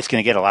 but it's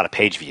going to get a lot of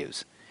page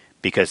views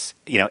because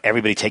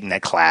everybody taking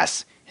that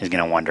class is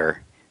going to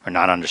wonder or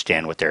not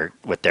understand what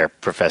their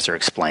professor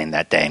explained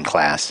that day in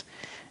class.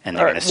 And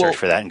they're going to search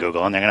for that in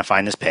Google, and they're going to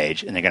find this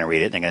page, and they're going to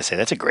read it, and they're going to say,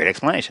 that's a great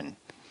explanation.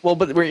 Well,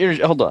 but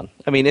hold on.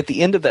 I mean, at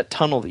the end of that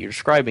tunnel that you're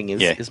describing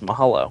is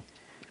Mahalo.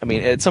 I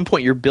mean, at some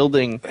point you're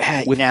building...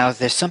 Now,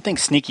 there's something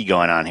sneaky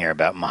going on here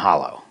about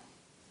Mahalo.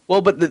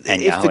 Well, but if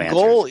the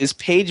goal is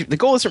the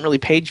goal isn't really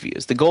page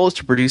views. The goal is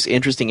to produce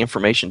interesting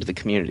information to the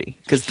community,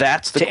 because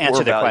that's the core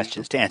answer their value.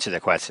 questions. To answer their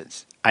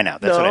questions. I know,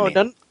 that's what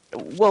I mean.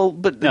 Well,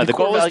 but the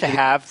goal is to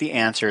have the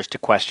answers to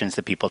questions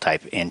that people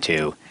type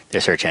into their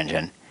search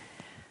engine,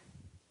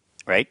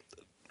 right?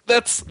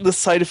 That's the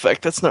side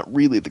effect. That's not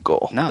really the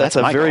goal. No, that's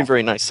a very, goal.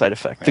 very nice side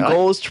effect. Really? The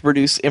goal is to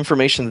produce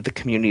information that the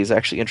community is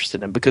actually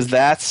interested in, because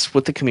that's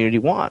what the community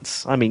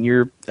wants. I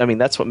mean,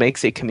 that's what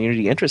makes a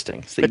community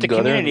interesting. So but the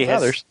community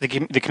has the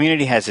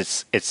community has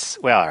its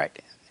well, all right.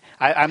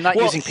 I'm not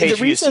using page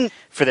views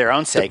for their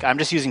own sake. I'm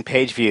just using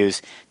page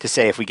views to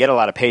say if we get a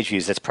lot of page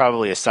views, that's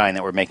probably a sign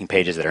that we're making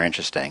pages that are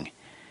interesting.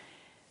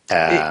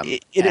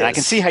 It is. I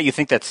can see how you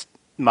think that's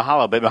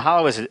Mahalo, but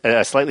Mahalo is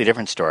a slightly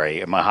different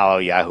story.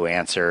 Mahalo, Yahoo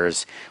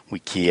Answers,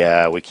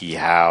 Wikia,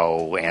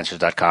 WikiHow,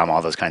 Answers.com,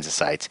 all those kinds of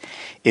sites,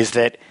 is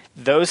that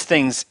those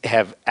things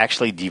have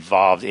actually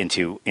devolved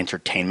into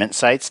entertainment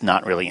sites,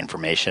 not really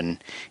information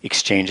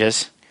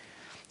exchanges.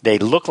 They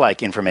look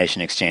like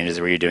information exchanges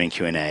where you're doing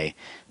Q&A.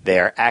 They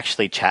are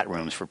actually chat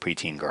rooms for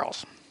preteen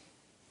girls.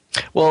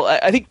 Well,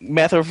 I think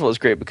Math Overflow is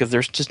great because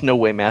there's just no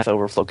way Math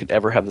Overflow could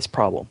ever have this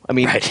problem. I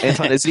mean, right.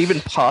 Anton, is it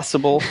even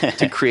possible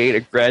to create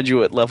a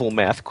graduate level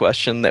math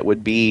question that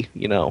would be,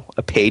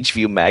 a page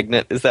view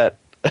magnet? Is that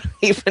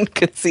even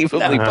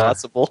conceivably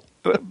possible?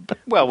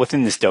 Well,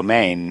 within this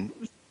domain.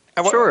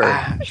 Sure.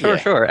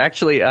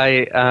 Actually,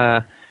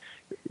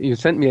 you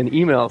sent me an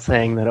email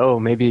saying that,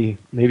 maybe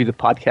the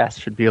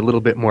podcast should be a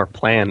little bit more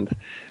planned.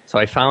 So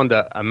I found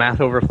a Math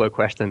Overflow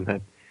question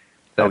that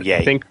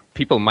I think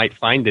people might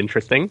find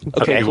interesting. So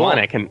okay, if you want,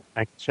 I can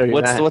show you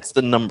that. What's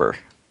the number?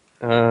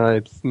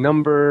 It's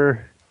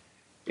number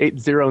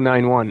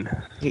 8091.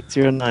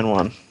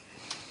 8091.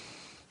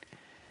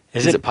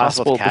 Is it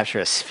possible to capture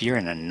a sphere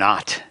in a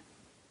knot?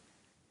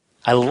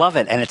 I love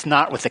it, and it's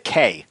not with a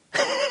K,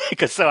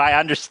 because so I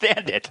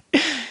understand it.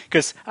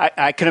 Because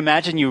I can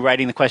imagine you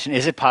writing the question,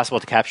 is it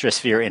possible to capture a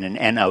sphere in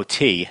an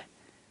NOT?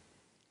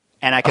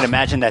 And I can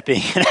imagine that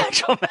being an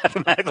actual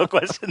mathematical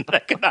question that I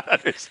cannot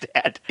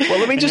understand. Well,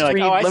 let me just read.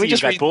 Let me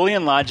just read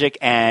Boolean logic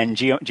and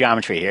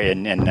geometry here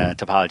and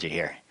topology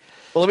here.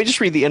 Well, let me just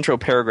read the intro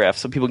paragraph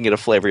so people can get a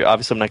flavor.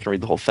 Obviously, I'm not going to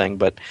read the whole thing,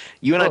 but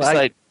you and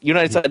I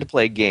decided to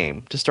play a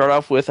game. To start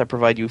off with, I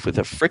provide you with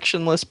a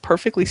frictionless,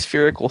 perfectly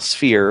spherical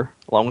sphere,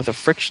 along with a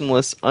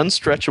frictionless,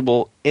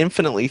 unstretchable,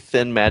 infinitely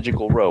thin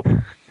magical rope.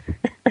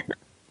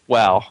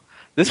 Wow.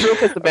 This rope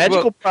has the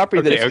magical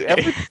property that if you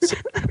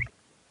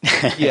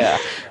ever... Yeah.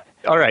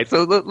 All right,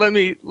 so let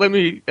me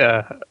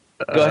Go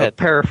ahead.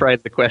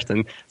 paraphrase the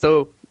question.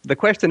 So the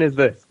question is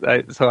this.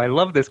 So I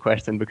love this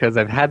question because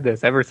I've had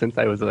this ever since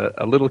I was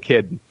a little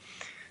kid.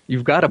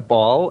 You've got a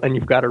ball and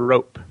you've got a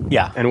rope.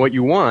 Yeah. And what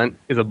you want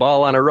is a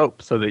ball on a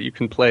rope so that you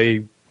can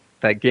play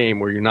that game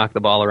where you knock the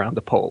ball around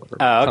the pole or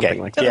something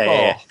like that.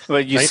 Yeah.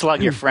 Well, you Right?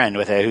 slug your friend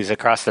with who's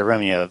across the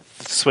room, you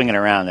swing it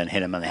around and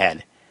hit him on the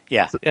head.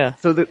 Yeah.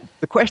 So the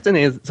question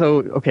is,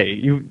 okay,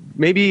 you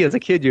maybe as a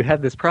kid you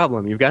had this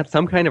problem. You've got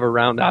some kind of a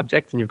round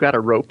object and you've got a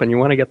rope and you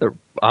want to get the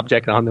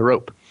object on the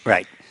rope.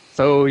 Right.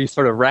 So you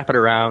sort of wrap it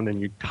around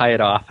and you tie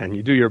it off and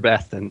you do your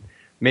best and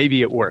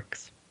maybe it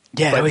works.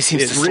 Yeah, But it always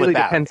seems to slip really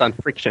out. depends on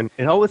friction.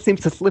 It always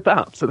seems to slip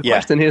out. So the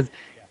question is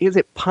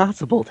it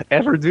possible to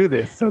ever do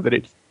this so that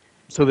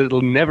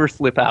it'll never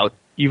slip out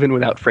even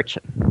without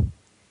friction?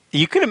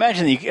 You could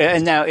imagine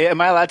that now,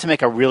 am I allowed to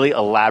make a really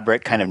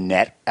elaborate kind of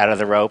net out of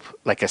the rope?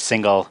 Like a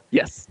single...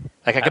 Yes.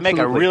 Like I could make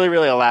a Absolutely. really,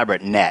 really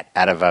elaborate net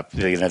out of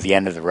the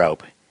end of the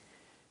rope.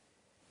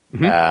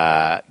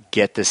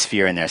 Get the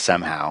sphere in there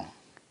somehow.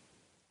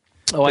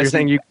 So you're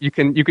saying you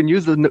can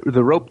use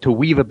the rope to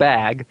weave a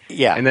bag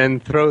and then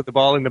throw the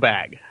ball in the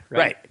bag.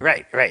 Right.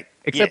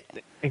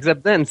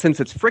 Except then, since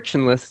it's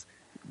frictionless,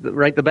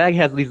 the bag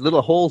has these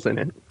little holes in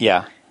it.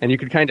 Yeah. And you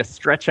could kind of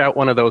stretch out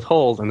one of those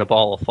holes and the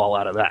ball will fall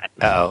out of that.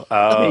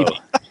 Oh.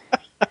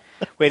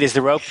 Wait, is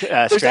the rope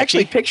There's stretchy?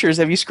 actually pictures.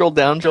 Have you scrolled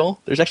down, Joel?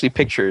 There's actually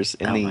pictures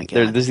in my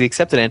God. there's the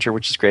accepted answer,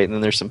 which is great, and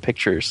then there's some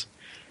pictures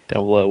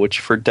down below, which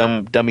for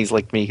dummies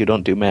like me who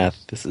don't do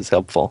math, this is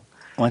helpful.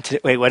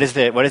 Wait, what is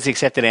the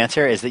accepted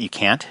answer? Is that you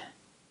can't?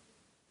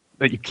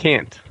 That you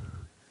can't.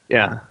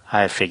 Yeah.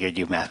 I figured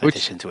you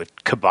mathematicians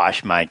would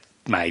kibosh my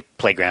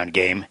playground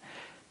game.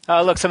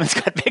 Oh, look, someone's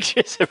got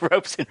pictures of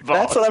ropes and balls.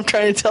 That's what I'm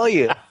trying to tell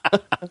you.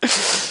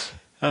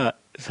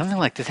 Something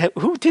like this.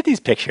 Who did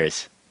these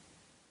pictures?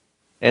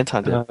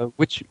 Anton did.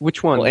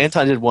 Which one? Well,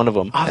 Anton did one of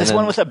them. Oh, this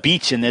one with a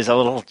beach and there's a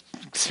little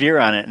sphere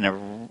on it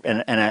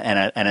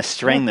and a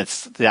string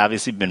that's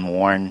obviously been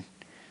worn.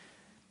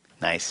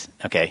 Nice.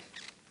 Okay.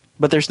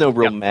 But there's no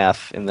real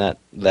math in that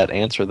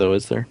answer, though,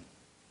 is there?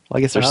 Well,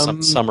 I guess there's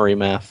some summary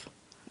math.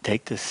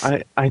 Take this.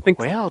 I think.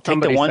 Well, take the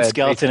somebody one said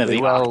skeleton of the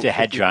basically, well,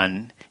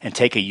 octahedron and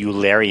take a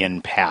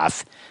Eulerian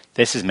path.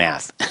 This is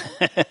math.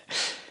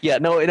 Yeah,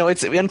 no,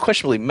 it's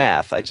unquestionably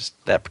math.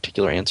 That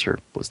particular answer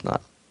was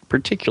not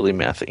particularly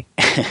mathy.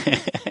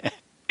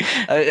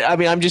 I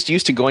mean, I'm just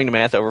used to going to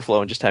Math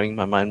Overflow and just having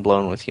my mind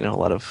blown with a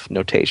lot of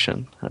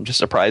notation. I'm just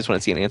surprised when I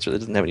see an answer that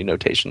doesn't have any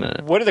notation in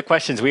it. What are the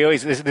questions? We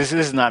always this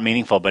is not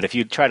meaningful, but if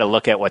you try to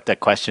look at what the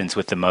questions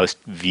with the most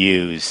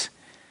views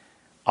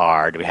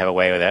are, do we have a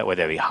way with that? Would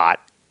that be hot?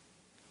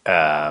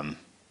 No.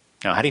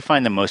 How do you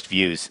find the most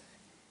views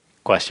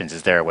questions?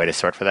 Is there a way to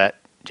sort for that,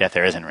 Jeff?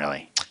 There isn't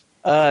really.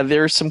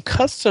 There are some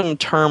custom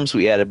terms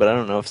we added, but I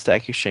don't know if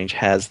Stack Exchange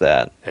has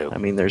that. Oh. I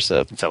mean, there's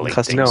a link.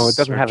 custom No, it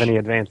doesn't search. have any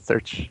advanced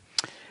search.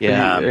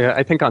 Yeah.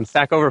 I think on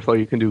Stack Overflow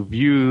you can do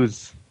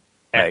views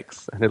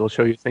X, and it'll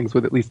show you things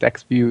with at least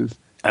X views.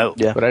 Oh,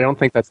 Yeah. But I don't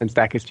think that's in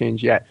Stack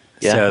Exchange yet.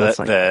 Yeah, so that's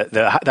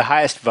the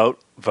highest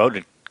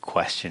voted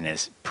question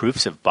is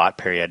proofs of bot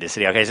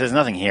periodicity. Okay, so there's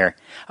nothing here.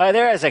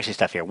 There is actually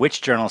stuff here.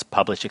 Which journals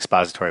publish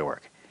expository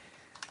work?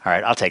 All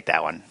right, I'll take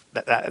that one.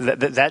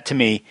 That to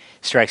me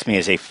strikes me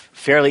as a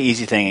fairly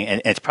easy thing,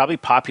 and it's probably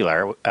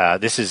popular.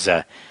 This is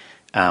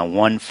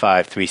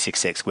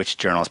 15366. Which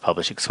journals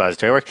publish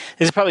expository work?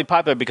 This is probably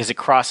popular because it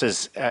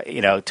crosses,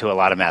 to a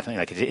lot of mathematicians.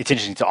 Like it's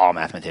interesting to all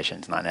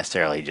mathematicians, not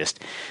necessarily just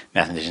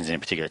mathematicians in a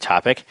particular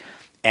topic.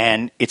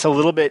 And it's a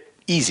little bit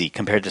easy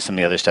compared to some of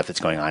the other stuff that's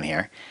going on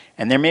here.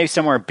 And there may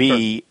somewhere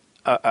be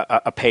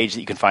a page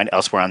that you can find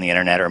elsewhere on the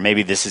internet, or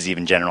maybe this is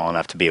even general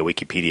enough to be a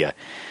Wikipedia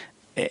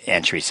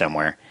entry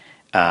somewhere.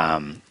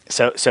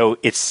 So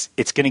it's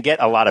going to get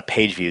a lot of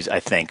page views, I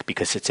think,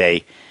 because it's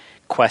a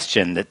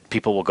question that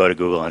people will go to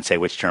Google and say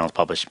which journals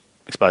publish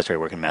expository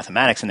work in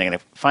mathematics, and they're going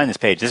to find this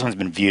page. This one's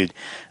been viewed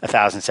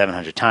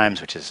 1,700 times,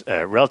 which is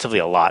relatively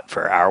a lot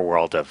for our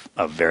world of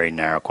very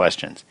narrow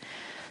questions.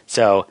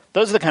 So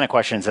those are the kind of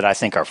questions that I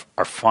think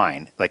are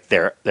fine. Like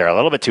they're a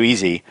little bit too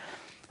easy,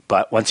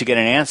 but once you get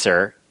an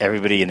answer,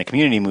 everybody in the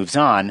community moves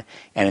on,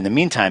 and in the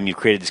meantime, you've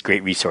created this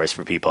great resource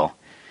for people.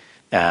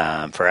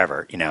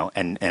 Forever,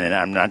 and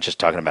I'm not just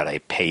talking about a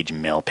page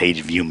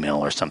view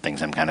mill or something,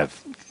 some kind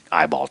of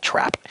eyeball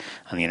trap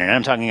on the internet.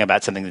 I'm talking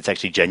about something that's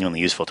actually genuinely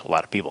useful to a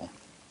lot of people.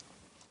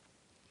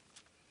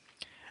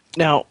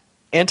 Now,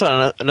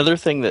 Anton, another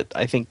thing that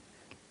I think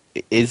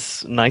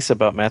is nice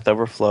about Math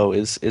Overflow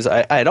is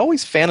I had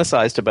always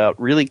fantasized about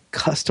really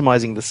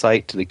customizing the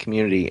site to the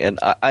community, and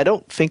I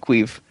don't think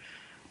we've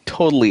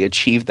totally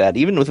achieved that,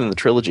 even within the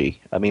trilogy.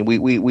 I mean,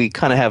 we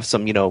kind of have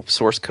some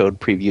source code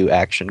preview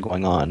action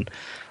going on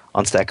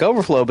on Stack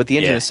Overflow, but the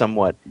engine is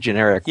somewhat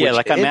generic. Yeah, which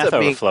like on ends Math up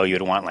being- Overflow,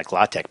 you'd want like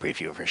LaTeX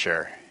preview for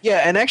sure.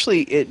 Yeah, and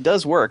actually it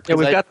does work. Yeah,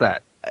 we've 'cause got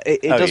that.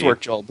 It does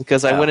work, Joel,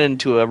 because I Oh. went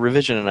into a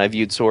revision and I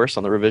viewed source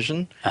on the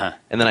revision, and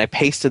then I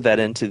pasted that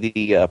into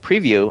the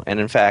preview, and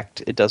in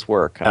fact, it does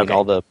work. I mean,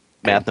 all the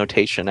math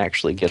notation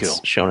actually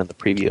gets shown in the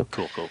preview.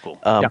 Cool.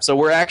 So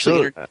we're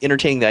actually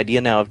entertaining the idea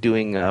now of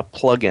doing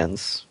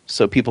plugins,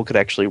 so people could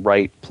actually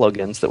write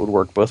plugins that would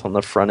work both on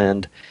the front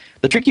end.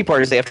 The tricky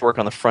part is they have to work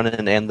on the front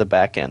end and the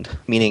back end,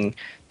 meaning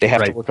they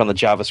have to work on the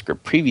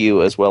JavaScript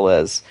preview as well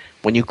as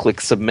when you click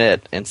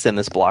submit and send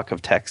this block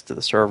of text to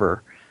the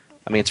server.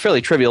 I mean, it's fairly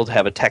trivial to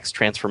have a text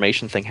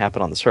transformation thing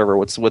happen on the server.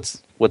 What's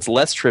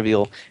less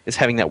trivial is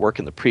having that work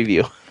in the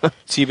preview.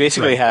 So you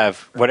basically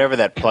have whatever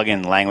that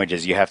plugin language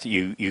is. You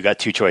got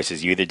two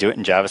choices. You either do it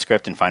in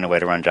JavaScript and find a way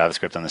to run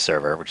JavaScript on the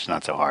server, which is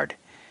not so hard,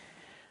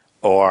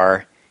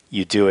 or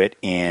you do it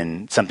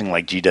in something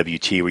like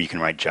GWT where you can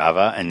write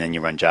Java and then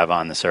you run Java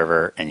on the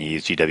server and you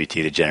use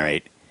GWT to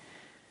generate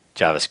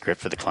JavaScript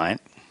for the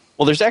client.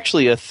 Well, there's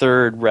actually a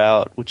third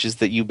route, which is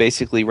that you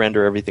basically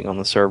render everything on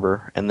the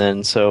server, and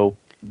then so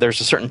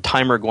there's a certain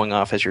timer going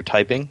off as you're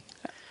typing.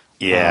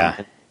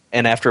 Yeah.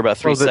 And after about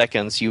 3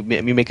 seconds, you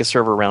make a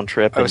server round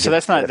trip. Oh, so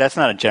that's not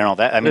a general.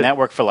 That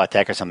worked for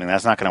LaTeX or something.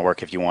 That's not going to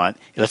work if you want.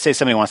 Let's say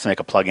somebody wants to make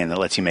a plugin that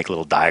lets you make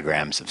little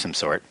diagrams of some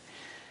sort.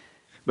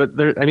 But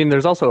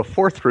there's also a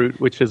fourth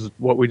route, which is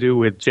what we do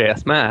with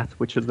JS Math,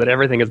 which is that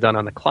everything is done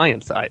on the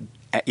client side.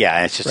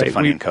 Yeah, it's just a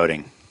funny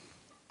encoding.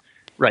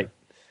 Right.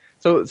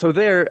 So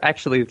there,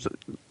 actually,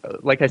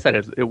 like I said,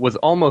 it was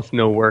almost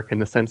no work in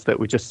the sense that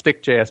we just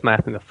stick JS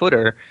Math in the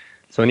footer,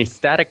 so any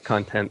static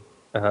content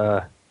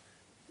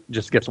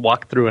just gets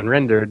walked through and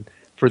rendered.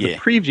 For the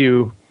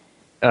preview,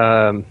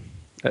 I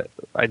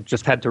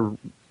just had to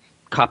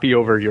copy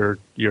over your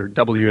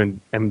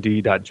wmd.js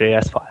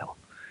file.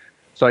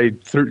 So I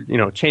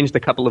changed a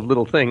couple of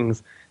little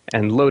things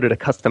and loaded a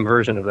custom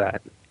version of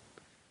that,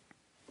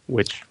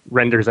 which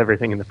renders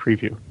everything in the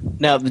preview.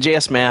 Now, the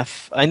JS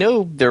Math, I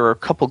know there are a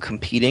couple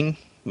competing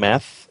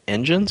math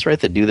engines, right,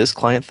 that do this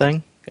client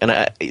thing.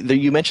 And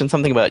you mentioned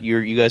something about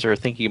you guys are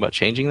thinking about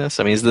changing this.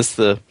 I mean, is this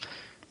the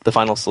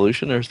final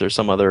solution, or is there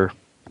some other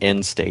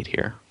end state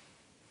here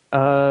in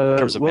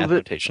terms of math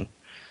notation?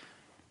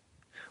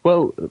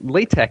 Well,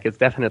 LaTeX is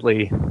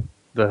definitely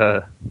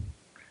the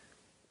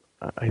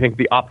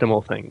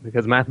optimal thing,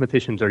 because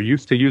mathematicians are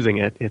used to using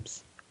it.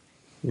 It's,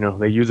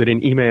 they use it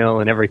in email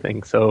and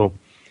everything. So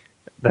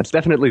that's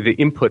definitely the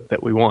input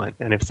that we want.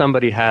 And if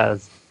somebody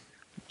has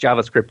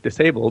JavaScript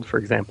disabled, for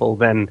example,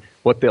 then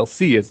what they'll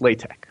see is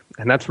LaTeX.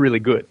 And that's really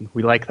good.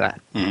 We like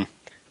that.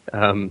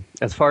 Mm-hmm.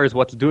 As far as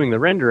what's doing the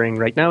rendering,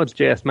 right now it's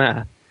JS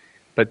Math.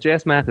 But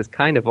JS Math is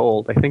kind of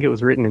old. I think it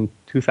was written in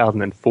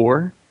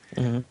 2004.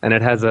 Mm-hmm. And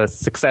it has a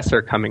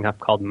successor coming up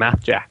called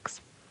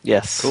MathJax.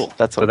 Yes. Cool.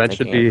 That's what that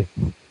should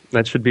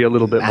be a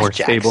little bit more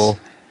stable.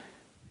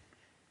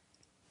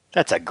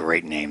 That's a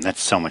great name.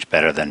 That's so much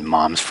better than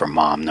Moms for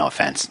Mom. No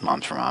offense,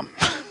 Moms for Mom.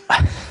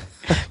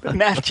 But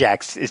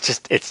MathJax is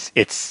just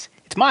it's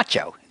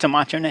macho. It's a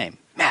macho name,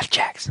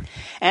 MathJax,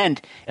 and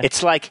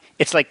it's like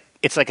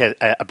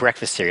a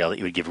breakfast cereal that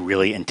you would give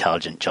really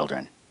intelligent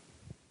children.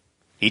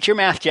 Eat your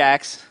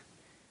MathJax.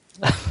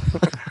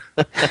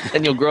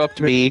 And you'll grow up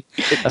to be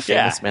a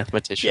famous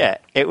mathematician. Yeah,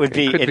 it would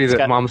be. It could be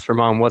that Moms for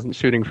Mom wasn't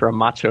shooting for a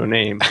macho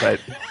name, but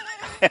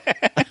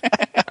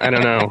I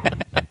don't know.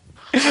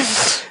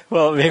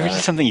 Well, maybe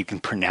just something you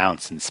can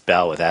pronounce and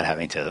spell without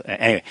having to.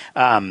 Anyway,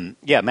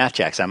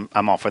 MathJax.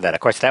 I'm all for that. Of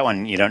course, that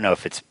one you don't know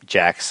if it's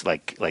Jax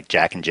like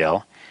Jack and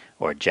Jill,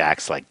 or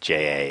Jax like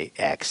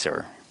JAX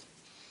or.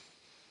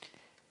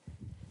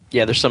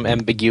 Yeah, there's some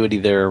ambiguity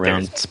there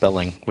around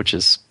spelling, which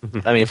is,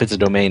 I mean, if it's a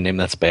domain name,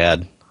 that's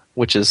bad.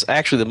 Which is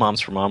actually the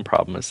Moms for Mom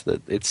problem, is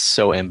that it's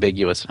so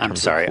ambiguous. I'm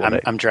sorry,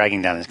 I'm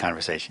dragging down this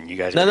conversation. You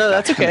guys. No,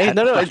 that's okay.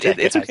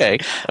 It's okay.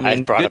 I mean,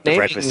 I brought up the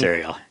breakfast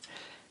cereal.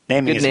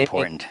 Naming is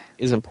important.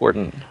 Is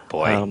important.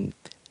 Boy,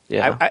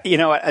 yeah. You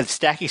know what?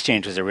 Stack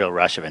Exchange was a real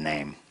rush of a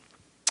name.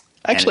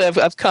 Actually, I've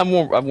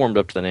warmed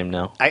up to the name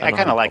now. I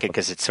kind of like it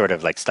because it's sort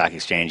of like Stock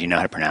Exchange. You know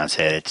how to pronounce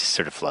it. It just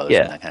sort of flows.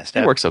 Yeah, and that kind of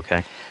stuff. It works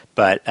okay.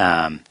 But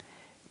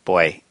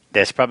boy,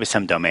 there's probably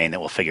some domain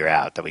that we'll figure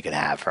out that we could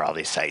have for all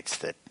these sites.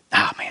 That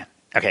man.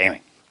 Okay.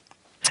 Anyway.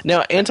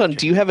 Now, Anton,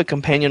 do you have a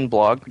companion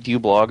blog? Do you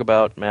blog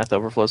about Math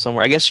Overflow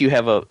somewhere? I guess you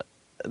have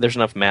there's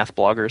enough math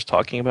bloggers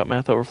talking about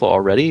Math Overflow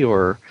already,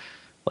 or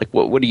like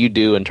what do you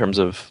do in terms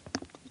of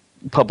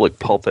public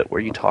pulpit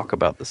where you talk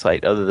about the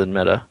site other than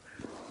Meta?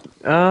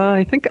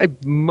 I think I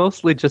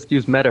mostly just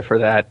use Meta for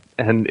that.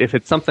 And if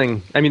it's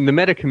something, I mean, the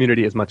Meta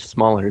community is much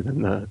smaller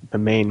than the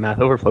main Math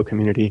Overflow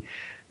community.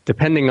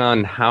 Depending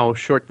on how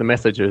short the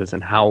message is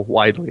and how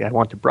widely I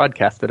want to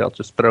broadcast it, I'll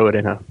just throw it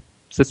in a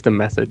system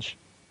message.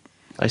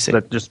 I see.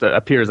 That just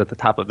appears at the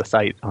top of the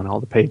site on all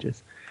the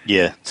pages.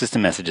 Yeah,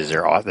 system messages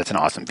that's an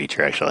awesome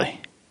feature, actually.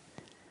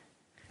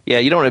 Yeah,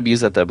 you don't want to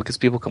abuse that though, because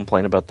people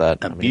complain about that.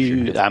 We're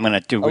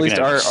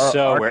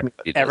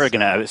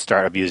going to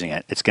start abusing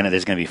it. There's going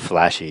to be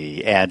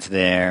flashy ads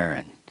there,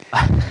 and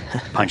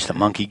Punch the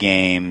Monkey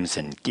games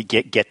and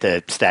get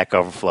the Stack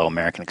Overflow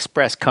American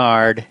Express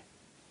card.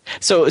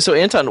 So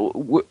Anton,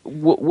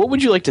 what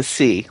would you like to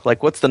see?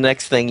 Like, what's the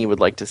next thing you would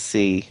like to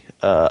see,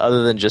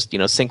 other than just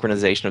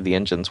synchronization of the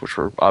engines, which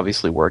we're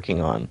obviously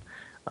working on,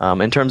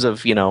 in terms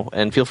of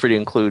and feel free to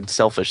include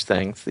selfish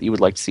things that you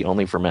would like to see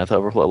only for Math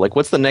Overflow. Like,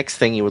 what's the next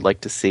thing you would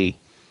like to see?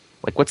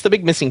 Like, what's the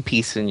big missing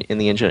piece in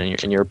the engine,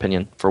 in your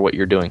opinion, for what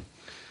you're doing?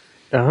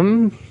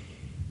 I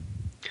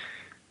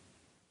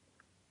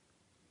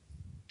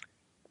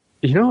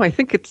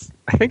think it's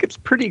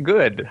pretty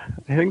good.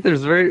 I think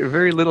there's very,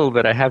 very little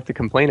that I have to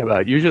complain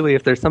about. Usually,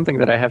 if there's something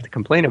that I have to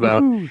complain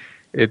about,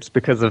 it's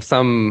because of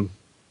some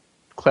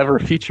clever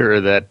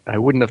feature that I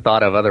wouldn't have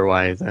thought of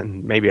otherwise,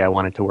 and maybe I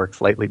want it to work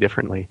slightly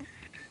differently.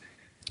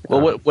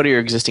 Well, what are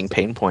your existing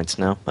pain points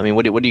now? I mean,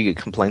 what do you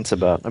get complaints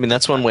about? I mean,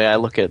 that's one way I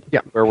look at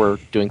where we're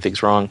doing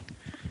things wrong.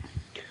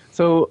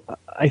 So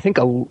I think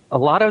a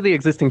lot of the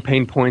existing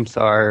pain points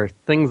are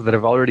things that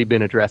have already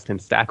been addressed in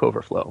Stack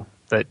Overflow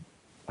that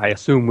I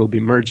assume will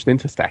be merged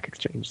into Stack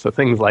Exchange. So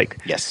things like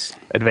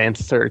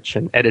advanced search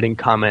and editing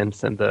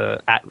comments and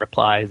the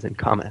 @replies and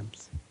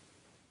comments.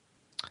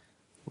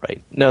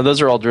 Right. No, those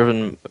are all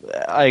driven.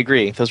 I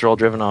agree. Those are all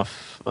driven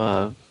off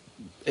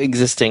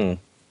existing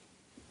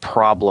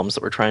problems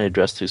that we're trying to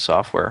address through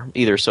software,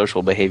 either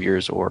social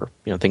behaviors or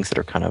things that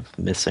are kind of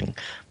missing.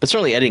 But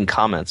certainly editing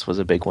comments was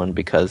a big one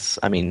because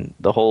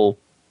the whole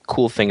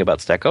cool thing about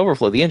Stack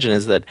Overflow, the engine,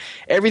 is that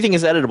everything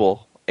is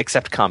editable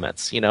except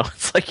comments.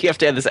 It's like you have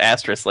to add this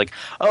asterisk, like,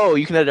 oh,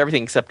 you can edit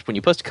everything except when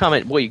you post a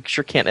comment. Boy, you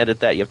sure can't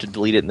edit that. You have to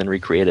delete it and then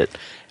recreate it.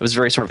 It was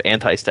very sort of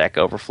anti-Stack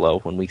Overflow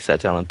when we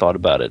sat down and thought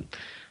about it.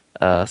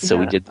 So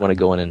we did want to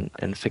go in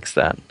and fix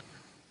that.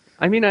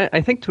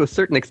 I think to a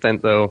certain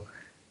extent, though,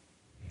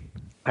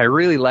 I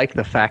really like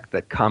the fact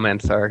that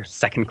comments are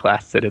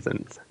second-class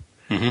citizens.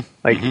 You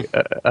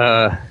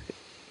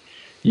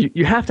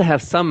have to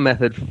have some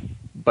method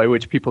by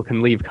which people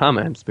can leave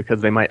comments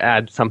because they might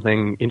add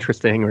something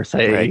interesting or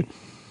say,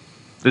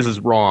 this is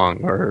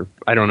wrong, or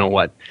I don't know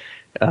what.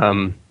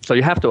 So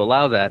you have to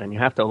allow that, and you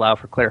have to allow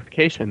for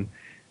clarification.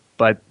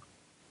 But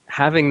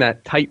having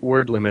that tight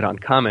word limit on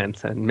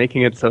comments and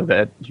making it so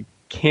that you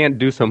can't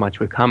do so much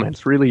with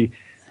comments really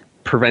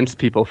prevents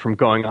people from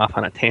going off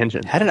on a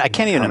tangent. I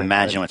can't even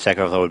imagine what Stack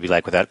Overflow would be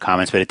like without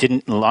comments, but it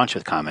didn't launch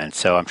with comments.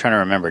 So I'm trying to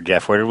remember,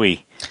 Jeff, where did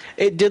we?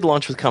 It did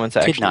launch with comments,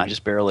 actually, did not,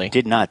 just barely.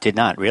 Did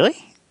not, really?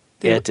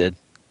 Yeah, it did.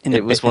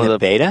 It was one of the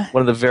beta?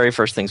 One of the very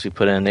first things we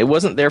put in. It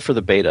wasn't there for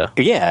the beta.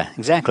 Yeah,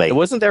 exactly. It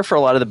wasn't there for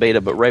a lot of the beta,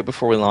 but right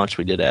before we launched,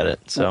 we did add it.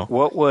 So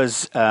what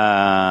was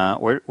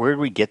where did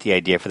we get the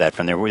idea for that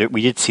from? There,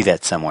 we did see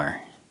that somewhere.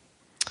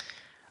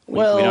 We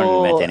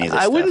don't invent any of this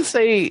I stuff. wouldn't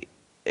say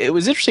it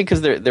was interesting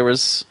because there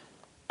was.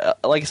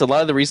 Like I said, a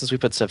lot of the reasons we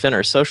put stuff in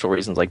are social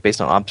reasons, like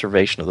based on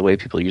observation of the way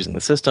people are using the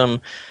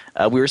system.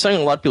 We were saying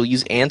a lot of people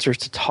use answers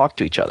to talk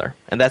to each other,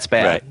 and that's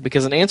bad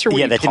because an answer where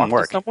you that talk didn't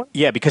work. to someone,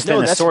 because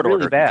then the sort really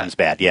order becomes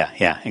bad. Yeah,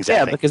 exactly.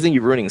 Yeah, because then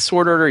you're ruining the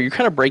sort order. You're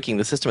kind of breaking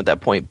the system at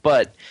that point.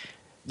 But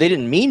they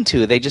didn't mean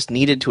to. They just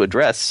needed to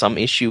address some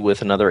issue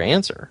with another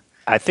answer.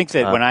 I think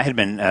that when I had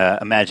been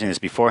imagining this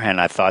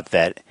beforehand, I thought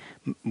that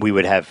we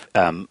would have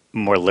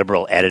more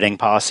liberal editing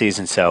policies,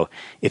 and so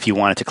if you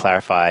wanted to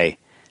clarify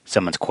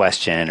someone's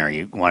question or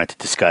you wanted to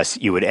discuss,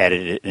 you would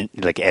edit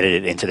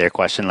it into their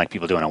question like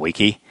people do on a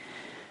wiki.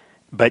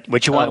 But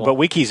what you want, but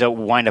wikis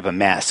wind up a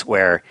mess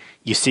where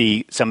you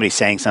see somebody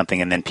saying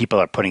something and then people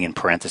are putting in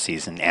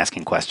parentheses and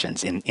asking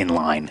questions in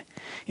line.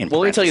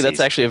 Well, let me tell you, that's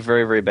actually a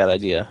very, very bad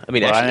idea.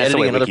 Actually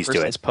editing another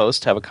person's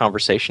post to have a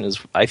conversation is,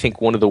 I think,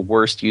 one of the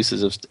worst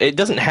uses of. It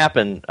doesn't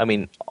happen.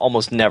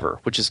 Almost never,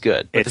 which is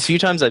good. But the few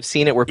times I've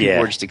seen it where people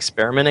were just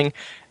experimenting.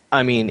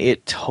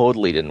 It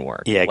totally didn't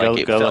work. Yeah, go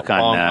look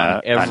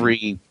on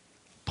every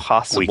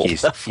possible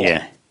wikis. level.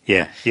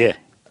 Yeah.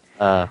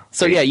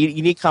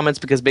 You need comments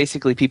because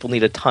basically people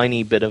need a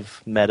tiny bit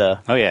of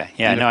meta. Oh yeah.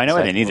 No, I know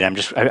what they needed.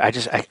 I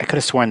could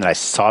have sworn that I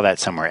saw that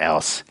somewhere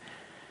else.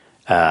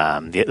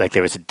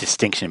 There was a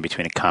distinction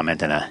between a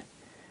comment and a.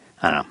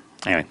 I don't know.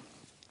 Anyway,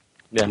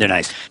 they're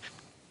nice.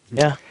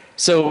 Yeah.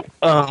 So.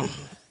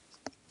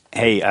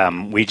 Hey,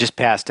 we just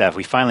passed.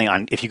 We finally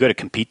if you go to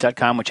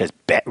compete.com, which has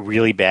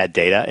really bad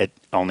data, it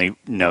only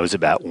knows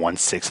about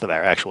 1/6 of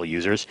our actual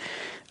users.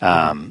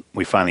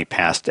 We finally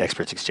passed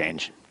Experts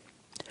Exchange.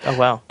 Oh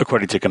wow!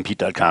 According to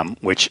compete.com,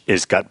 which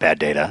has got bad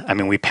data.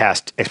 We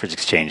passed Experts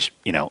Exchange,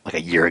 like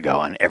a year ago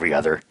on every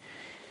other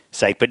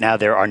site, but now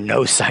there are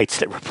no sites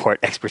that report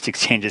Experts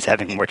Exchange as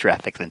having more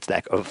traffic than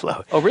Stack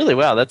Overflow. Oh really?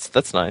 Wow,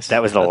 that's nice.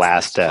 That was the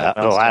last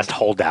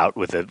holdout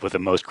with the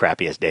most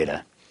crappiest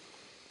data.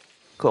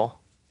 Cool.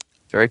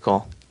 Very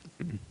cool.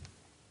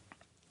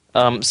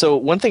 So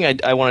one thing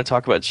I want to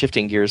talk about,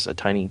 shifting gears a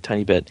tiny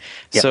bit.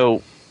 Yep.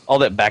 So all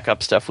that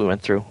backup stuff we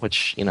went through,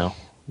 which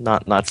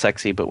not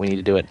sexy, but we need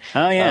to do it.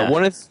 Oh yeah.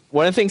 One of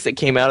the things that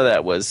came out of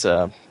that was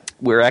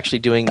we're actually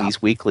doing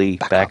these weekly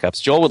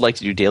backups. Joel would like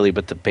to do daily,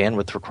 but the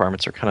bandwidth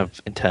requirements are kind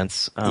of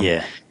intense.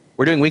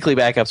 We're doing weekly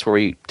backups where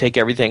we take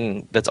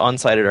everything that's on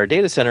site at our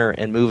data center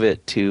and move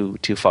it to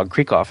Fog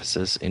Creek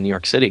offices in New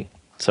York City.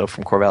 so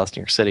from Corvallis,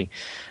 New York City.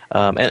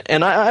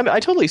 And I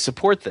totally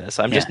support this.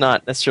 I'm just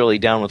not necessarily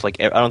down with, like,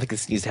 I don't think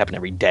this needs to happen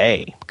every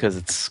day because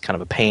it's kind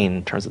of a pain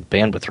in terms of the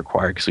bandwidth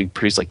required because we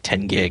produce like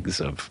 10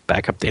 gigs of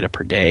backup data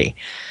per day.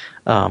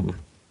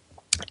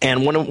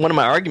 And one of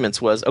my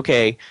arguments was,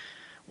 okay,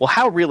 well,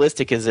 how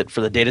realistic is it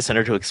for the data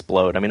center to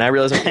explode? I mean, I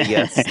realize, okay,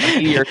 yes.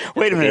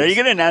 Wait a minute. Are you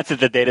going to announce that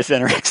the data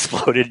center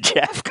exploded,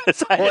 Jeff?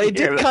 Well, it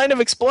did kind of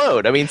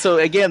explode. I mean, so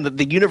again,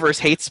 the universe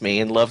hates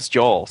me and loves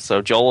Joel.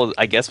 So Joel,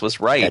 I guess,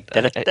 was right.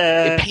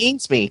 It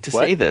pains me to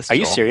say this. Are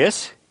you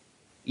serious?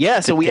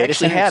 Yeah, so we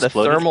actually had a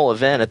thermal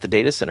event at the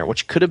data center,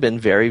 which could have been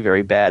very,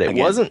 very bad. It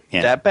wasn't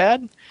that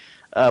bad.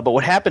 But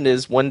what happened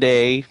is one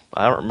day,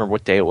 I don't remember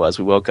what day it was,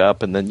 we woke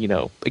up and then,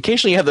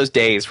 occasionally you have those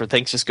days where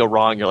things just go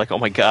wrong. You're like, oh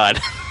my God,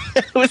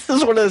 this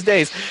is one of those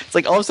days. It's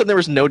like all of a sudden there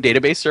was no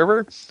database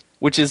server,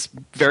 which is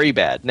very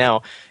bad.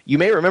 Now, you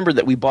may remember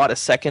that we bought a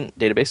second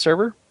database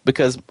server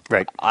because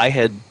I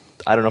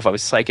don't know if I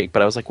was psychic,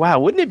 but I was like, wow,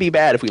 wouldn't it be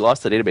bad if we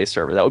lost the database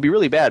server? That would be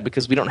really bad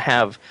because we don't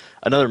have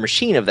another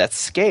machine of that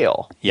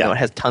scale. Yeah. It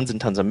has tons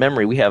and tons of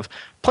memory. We have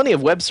plenty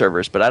of web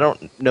servers, but I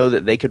don't know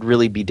that they could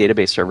really be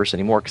database servers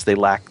anymore because they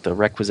lack the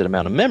requisite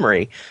amount of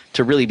memory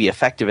to really be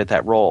effective at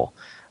that role.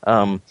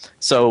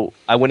 So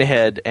I went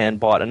ahead and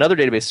bought another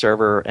database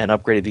server and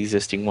upgraded the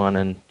existing one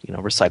and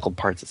recycled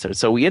parts, etc.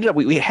 So we ended up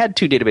we had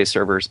 2 database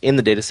servers in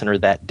the data center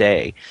that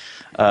day.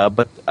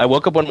 But I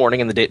woke up one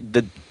morning and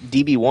the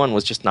DB1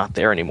 was just not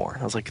there anymore.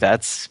 I was like,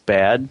 that's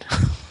bad.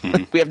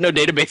 We have no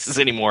databases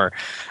anymore.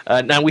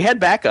 Now, we had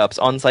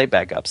backups, on-site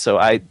backups, so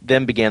I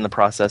then began the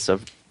process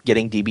of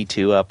getting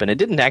DB2 up, and it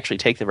didn't actually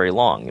take that very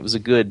long. It was a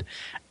good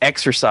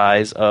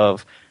exercise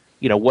of,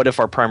 what if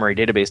our primary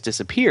database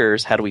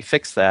disappears? How do we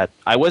fix that?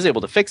 I was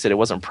able to fix it. It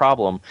wasn't a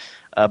problem.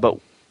 But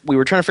we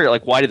were trying to figure out,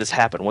 like, why did this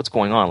happen? What's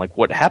going on? Like,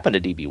 what happened to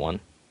DB1?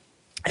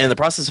 And in the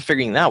process of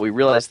figuring it out, we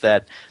realized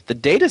that the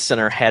data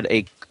center had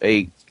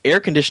a air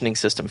conditioning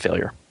system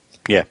failure.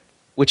 Yeah.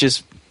 Which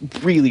is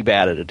really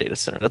bad at a data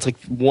center. That's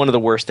like one of the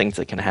worst things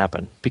that can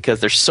happen because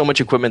there's so much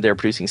equipment there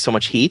producing so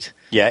much heat.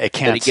 Yeah, it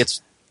can't. That it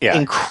gets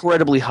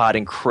incredibly hot,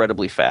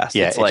 incredibly fast.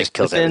 Yeah, it's it like just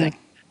kills everything.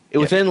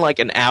 Within like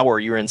an hour,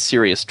 you're in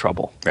serious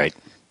trouble. Right.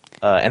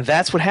 And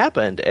that's what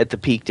happened at the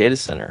Peak data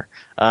center.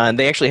 And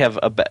they actually have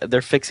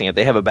they're fixing it.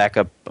 They have a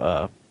backup.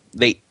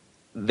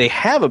 They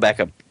have a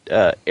backup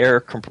air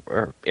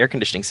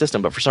conditioning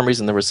system, but for some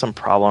reason there was some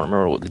problem. I don't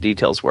remember what the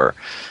details were.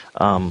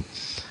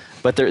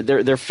 But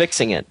they're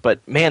fixing it.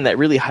 But man, that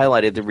really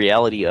highlighted the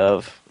reality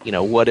of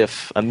what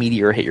if a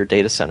meteor hit your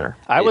data center?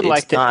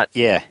 It's not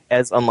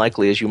as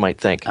unlikely as you might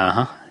think.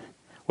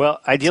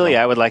 Well, ideally,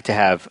 I would like to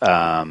have.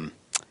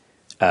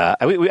 I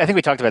think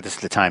we talked about this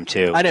at the time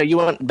too. I know you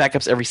want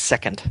backups every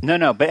second.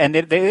 No, but and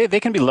they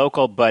can be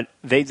local, but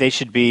they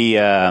should be.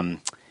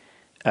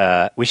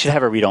 We should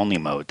have a read-only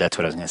mode. That's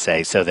what I was going to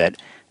say, so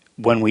that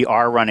when we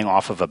are running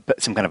off of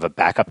some kind of a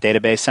backup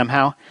database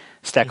somehow,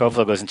 Stack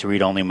Overflow goes into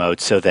read-only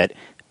mode so that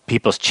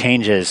people's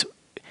changes,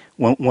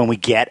 when we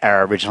get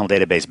our original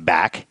database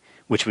back,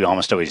 which we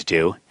almost always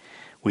do,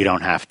 we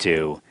don't have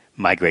to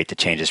migrate the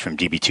changes from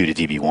DB2 to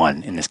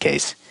DB1 in this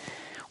case.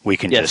 We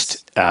can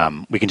just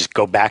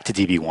go back to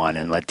DB1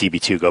 and let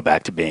DB2 go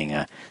back to being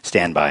a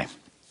standby.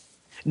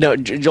 No,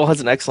 Joel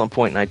has an excellent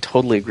point, and I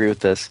totally agree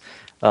with this.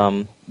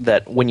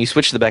 That when you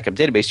switch to the backup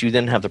database, you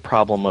then have the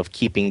problem of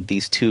keeping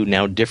these two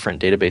now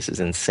different databases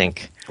in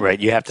sync. Right.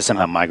 You have to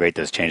somehow migrate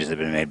those changes that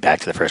have been made back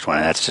to the first one,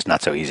 and that's just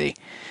not so easy.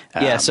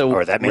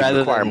 Or that may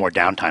require more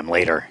downtime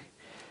later.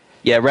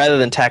 Yeah, rather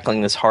than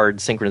tackling this hard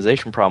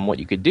synchronization problem, what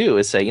you could do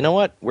is say, you know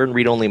what, we're in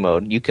read-only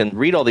mode. You can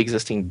read all the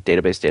existing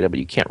database data, but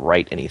you can't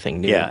write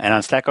anything new. Yeah, and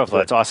on Stack Overflow,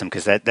 it's awesome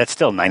because that's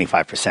still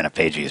 95% of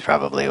page views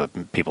probably.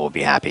 People will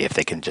be happy if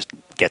they can just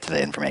get to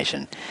the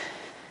information.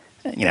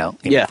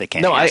 If they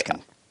can't.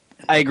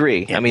 I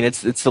agree. Yeah. I mean,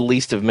 it's the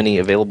least of many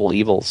available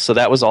evils. So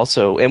that was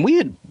also, and we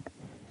had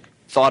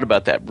thought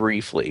about that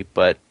briefly,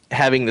 but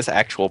having this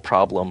actual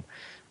problem,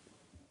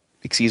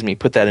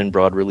 put that in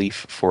broad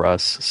relief for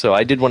us. So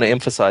I did want to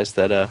emphasize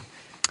that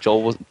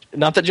Joel was,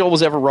 not that Joel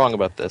was ever wrong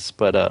about this,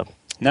 but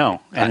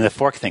no, and the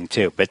fork thing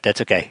too, but that's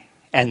okay.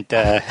 And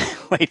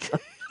wait,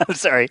 I'm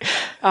sorry,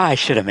 I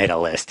should have made a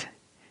list.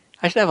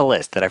 I should have a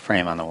list that I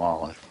frame on the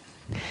wall.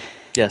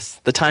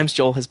 Yes, The Times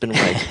Joel Has Been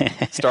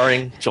Right,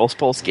 starring Joel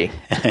Spolsky.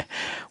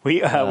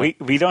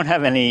 We don't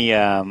have any.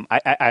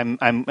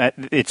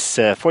 It's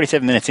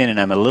 47 minutes in, and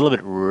I'm a little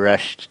bit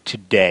rushed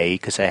today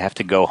because I have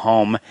to go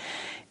home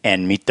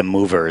and meet the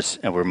movers.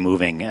 And we're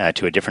moving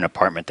to a different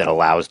apartment that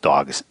allows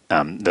dogs.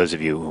 Those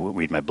of you who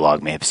read my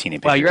blog may have seen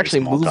it. Wow, you're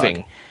actually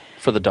moving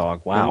for the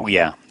dog. Wow.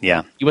 Yeah.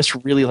 You must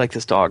really like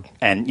this dog.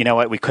 And you know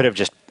what? We could have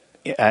just.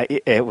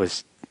 It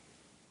was.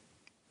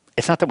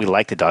 It's not that we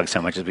like the dog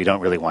so much as we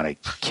don't really want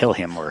to kill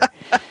him or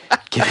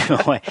give him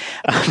away.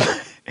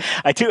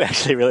 I do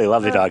actually really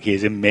love the dog. He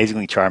is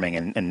amazingly charming,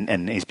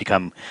 and he's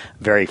become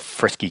very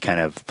frisky, kind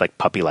of like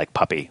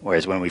puppy.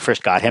 Whereas when we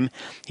first got him,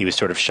 he was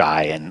sort of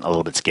shy and a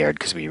little bit scared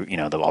because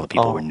all the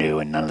people were new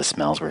and none of the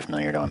smells were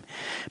familiar to him.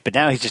 But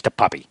now he's just a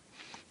puppy,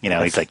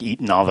 He's like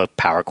eating all the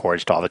power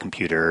cords to all the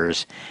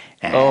computers,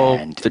 and Oh,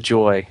 the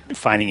joy.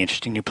 finding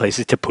interesting new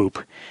places to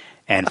poop,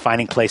 and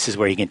finding places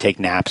where he can take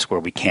naps where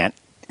we can't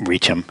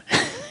reach him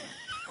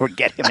or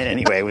get him in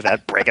any way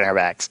without breaking our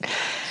backs.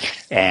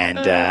 And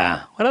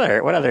what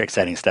other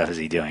exciting stuff is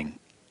he doing?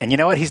 And you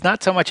know what? He's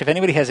not so much. If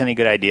anybody has any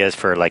good ideas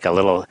for like a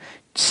little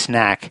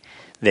snack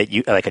that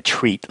you like a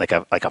treat, like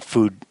a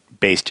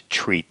food-based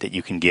treat that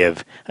you can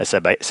give a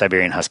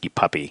Siberian Husky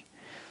puppy,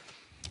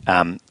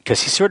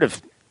 because he's sort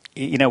of,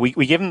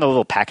 we give him the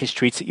little packaged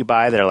treats that you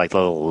buy that are like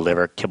little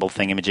liver kibble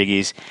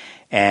thingamajiggies,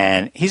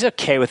 and he's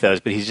okay with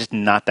those, but he's just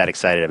not that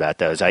excited about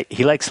those.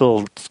 He likes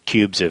little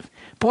cubes of.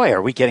 Boy,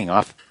 are we getting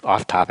off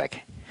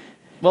topic?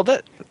 Well,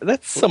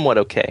 that's somewhat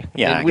okay.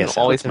 Yeah, I we guess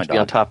don't always so. have to be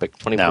on topic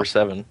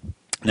 24/7.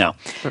 No.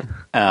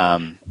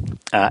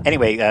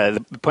 Anyway,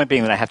 the point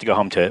being that I have to go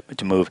home to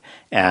move.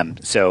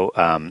 So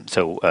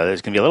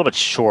there's going to be a little bit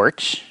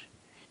short.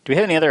 Do we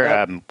have any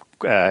other,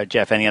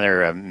 Jeff, any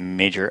other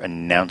major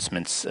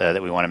announcements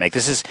that we want to make?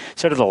 This is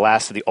sort of the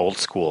last of the old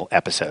school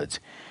episodes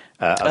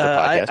of the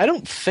podcast. I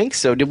don't think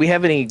so. Did we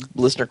have any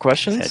listener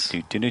questions?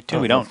 We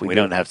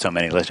don't have so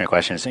many listener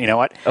questions. You know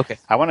what? Okay.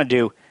 I want to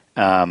do.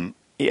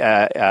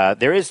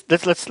 There is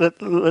let's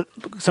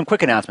some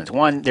quick announcements.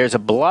 One, there's a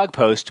blog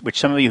post which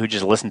some of you who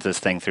just listen to this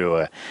thing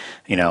through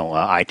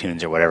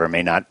iTunes or whatever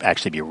may not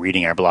actually be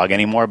reading our blog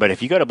anymore. But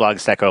if you go to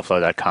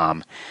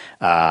blog.stackoverflow.com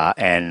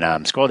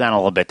and scroll down a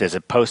little bit, there's a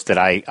post that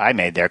I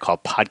made there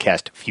called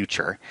Podcast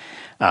Future,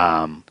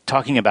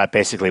 talking about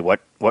basically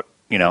what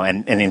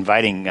and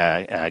inviting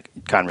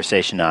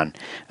conversation on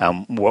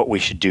what we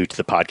should do to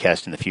the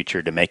podcast in the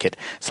future to make it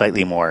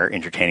slightly more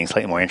entertaining,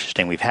 slightly more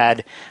interesting. We've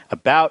had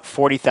about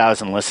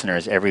 40,000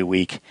 listeners every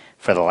week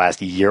for the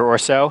last year or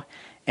so,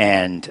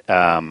 and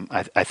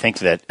I think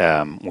that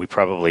we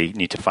probably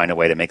need to find a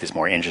way to make this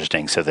more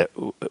interesting so that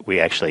we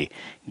actually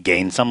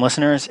gain some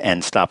listeners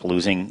and stop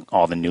losing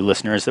all the new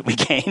listeners that we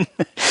gain.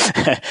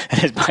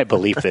 It is my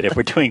belief that if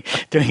we're doing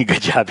a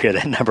good job here,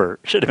 that number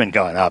should have been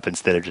going up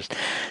instead of just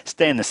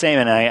staying the same.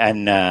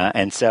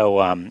 And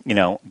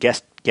so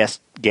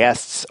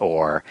guests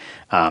or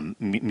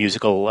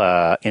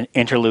musical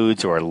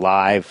interludes or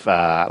live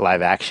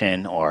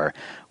action or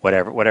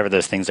whatever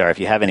those things are. If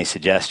you have any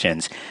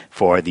suggestions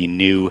for the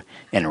new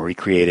and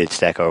recreated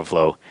Stack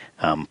Overflow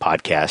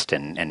podcast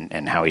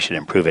and how we should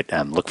improve it,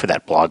 look for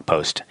that blog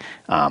post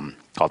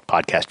called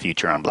Podcast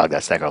Future on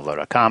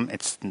blog.stackoverflow.com.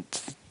 It's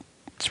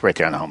right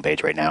there on the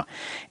homepage right now,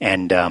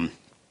 and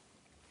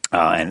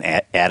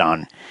add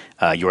on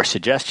your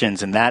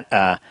suggestions, and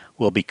that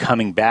will be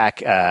coming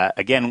back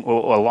again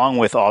along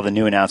with all the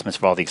new announcements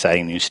for all the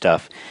exciting new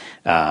stuff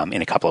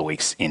in a couple of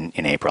weeks in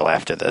April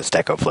after the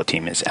Stack Overflow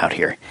team is out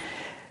here.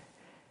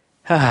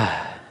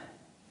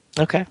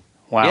 Okay.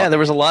 Wow. Yeah, there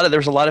was a lot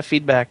of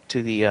feedback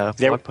to the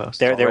blog post.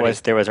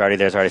 There's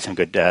already some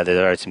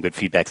good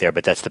feedback there,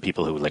 but that's the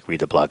people who read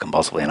the blog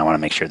compulsively, and I want to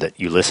make sure that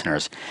you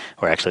listeners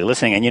are actually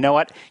listening. And you know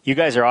what? You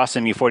guys are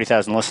awesome, you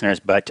 40,000 listeners,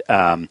 but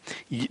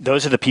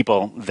those are the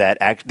people that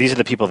these are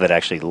the people that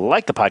actually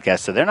like the podcast,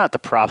 so they're not the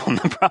problem.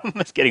 The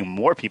problem is getting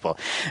more people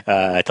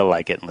to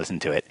like it and listen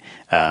to it.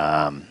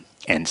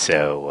 And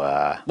so,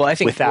 I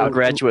think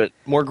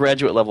more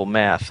graduate level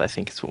math, I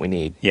think is what we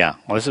need. Yeah.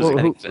 Well,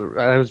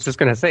 I was just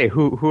going to say,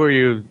 who are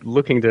you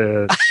looking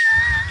to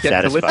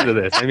get to listen to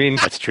this? I mean,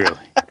 that's true.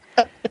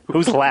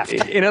 Who's left?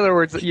 In other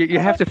words, you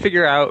have to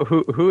figure out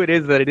who it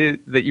is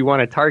that you want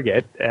to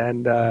target,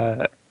 and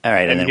all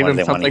right, and then give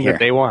them something that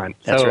they want.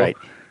 That's right.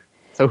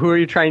 So, who are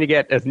you trying to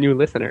get as new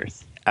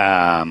listeners?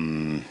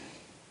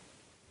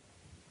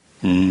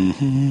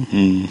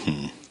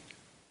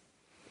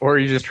 Or are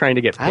you just trying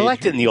to get paid? I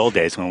liked it in the old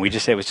days when we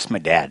just said it was just my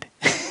dad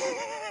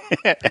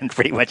and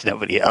pretty much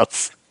nobody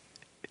else.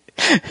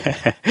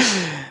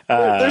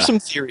 There's some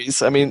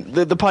theories. I mean,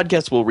 the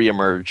podcast will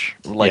reemerge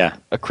like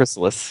a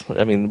chrysalis.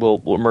 I mean,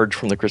 we'll emerge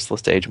from the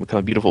chrysalis stage and become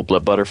a beautiful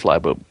butterfly,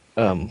 but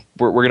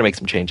we're going to make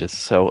some changes.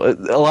 So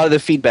a lot of the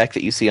feedback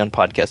that you see on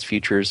Podcast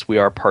Futures, we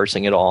are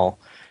parsing it all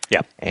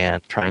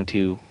and trying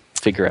to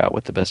figure out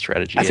what the best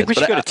strategy is. I think we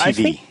should go to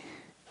TV.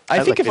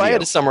 I think if I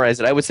had to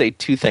summarize it, I would say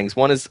two things.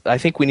 One is I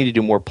think we need to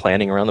do more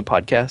planning around the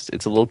podcast.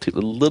 It's a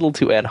little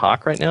too ad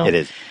hoc right now. It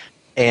is.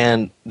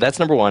 And that's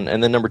number one.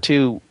 And then number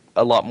two,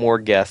 a lot more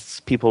guests.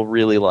 People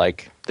really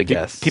like the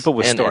guests. People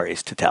with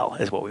stories to tell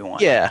is what we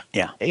want. Yeah.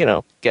 Yeah.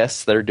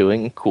 Guests that are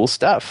doing cool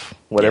stuff,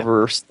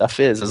 whatever stuff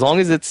is. As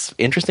long as it's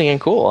interesting and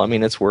cool, I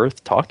mean, it's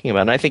worth talking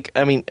about. And I think,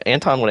 what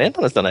Anton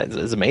has done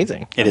is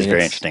amazing. It is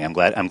very interesting. I'm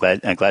glad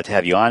to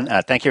have you on.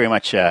 Thank you very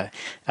much.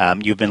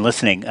 You've been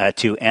listening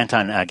to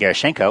Anton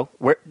Gerashenko.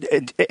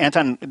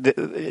 Anton,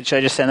 should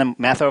I just send them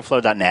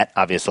mathoverflow.net,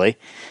 obviously.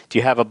 Do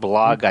you have a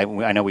blog?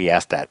 I know we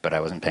asked that, but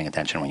I wasn't paying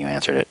attention when you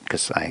answered it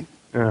because I...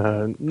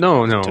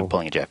 No.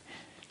 Pulling a Jeff.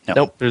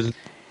 Nope. There's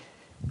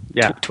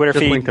Twitter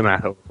just feed. link to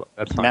Mathoverflow.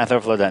 That's fine.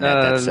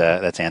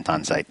 Mathoverflow.net. That's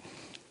Anton's site.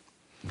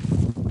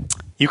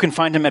 You can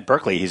find him at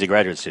Berkeley. He's a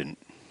graduate student.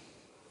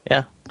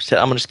 Yeah.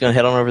 I'm just going to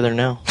head on over there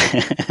now.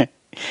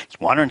 Just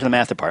wander into the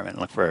math department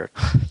and look for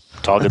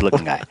a tall,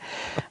 good-looking guy.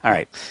 All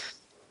right.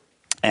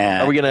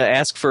 Are we going to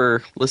ask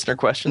for listener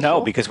questions? No,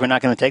 Phil? because we're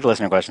not going to take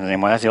listener questions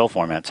anymore. That's the old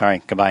format.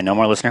 Sorry. Goodbye. No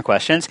more listener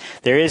questions.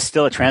 There is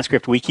still a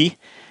transcript wiki.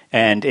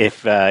 And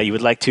if you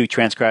would like to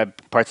transcribe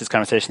parts of this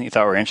conversation that you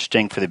thought were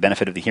interesting for the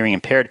benefit of the hearing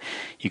impaired,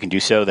 you can do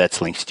so.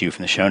 That's links to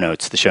from the show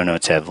notes. The show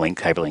notes have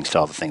hyperlinks to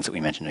all the things that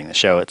we mentioned during the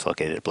show. It's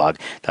located at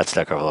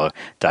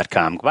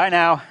blog.stackoverflow.com. Goodbye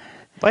now.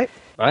 Bye.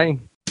 Bye.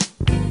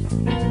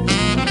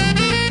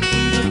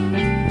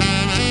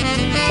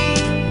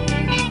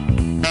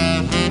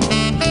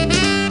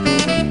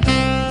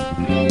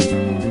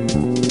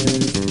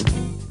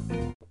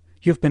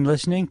 You've been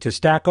listening to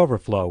Stack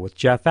Overflow with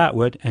Jeff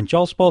Atwood and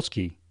Joel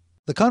Spolsky.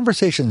 The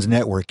Conversations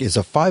Network is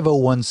a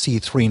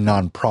 501c3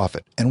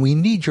 nonprofit, and we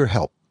need your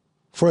help.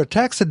 For a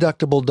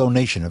tax-deductible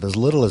donation of as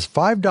little as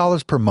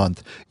 $5 per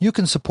month, you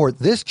can support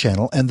this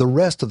channel and the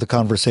rest of the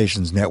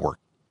Conversations Network.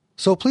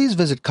 So please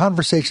visit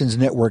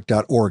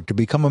conversationsnetwork.org to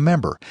become a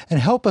member and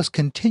help us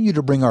continue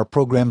to bring our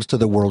programs to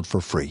the world for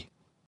free.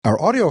 Our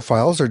audio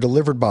files are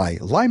delivered by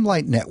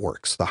Limelight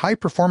Networks, the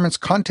high-performance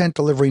content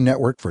delivery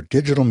network for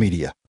digital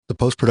media. The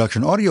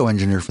post-production audio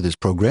engineer for this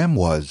program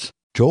was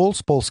Joel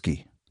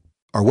Spolsky.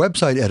 Our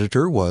website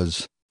editor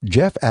was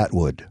Jeff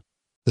Atwood.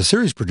 The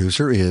series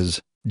producer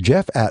is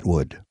Jeff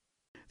Atwood.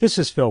 This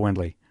is Phil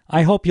Windley.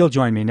 I hope you'll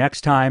join me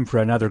next time for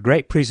another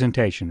great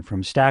presentation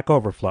from Stack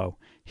Overflow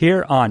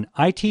here on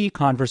IT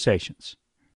Conversations.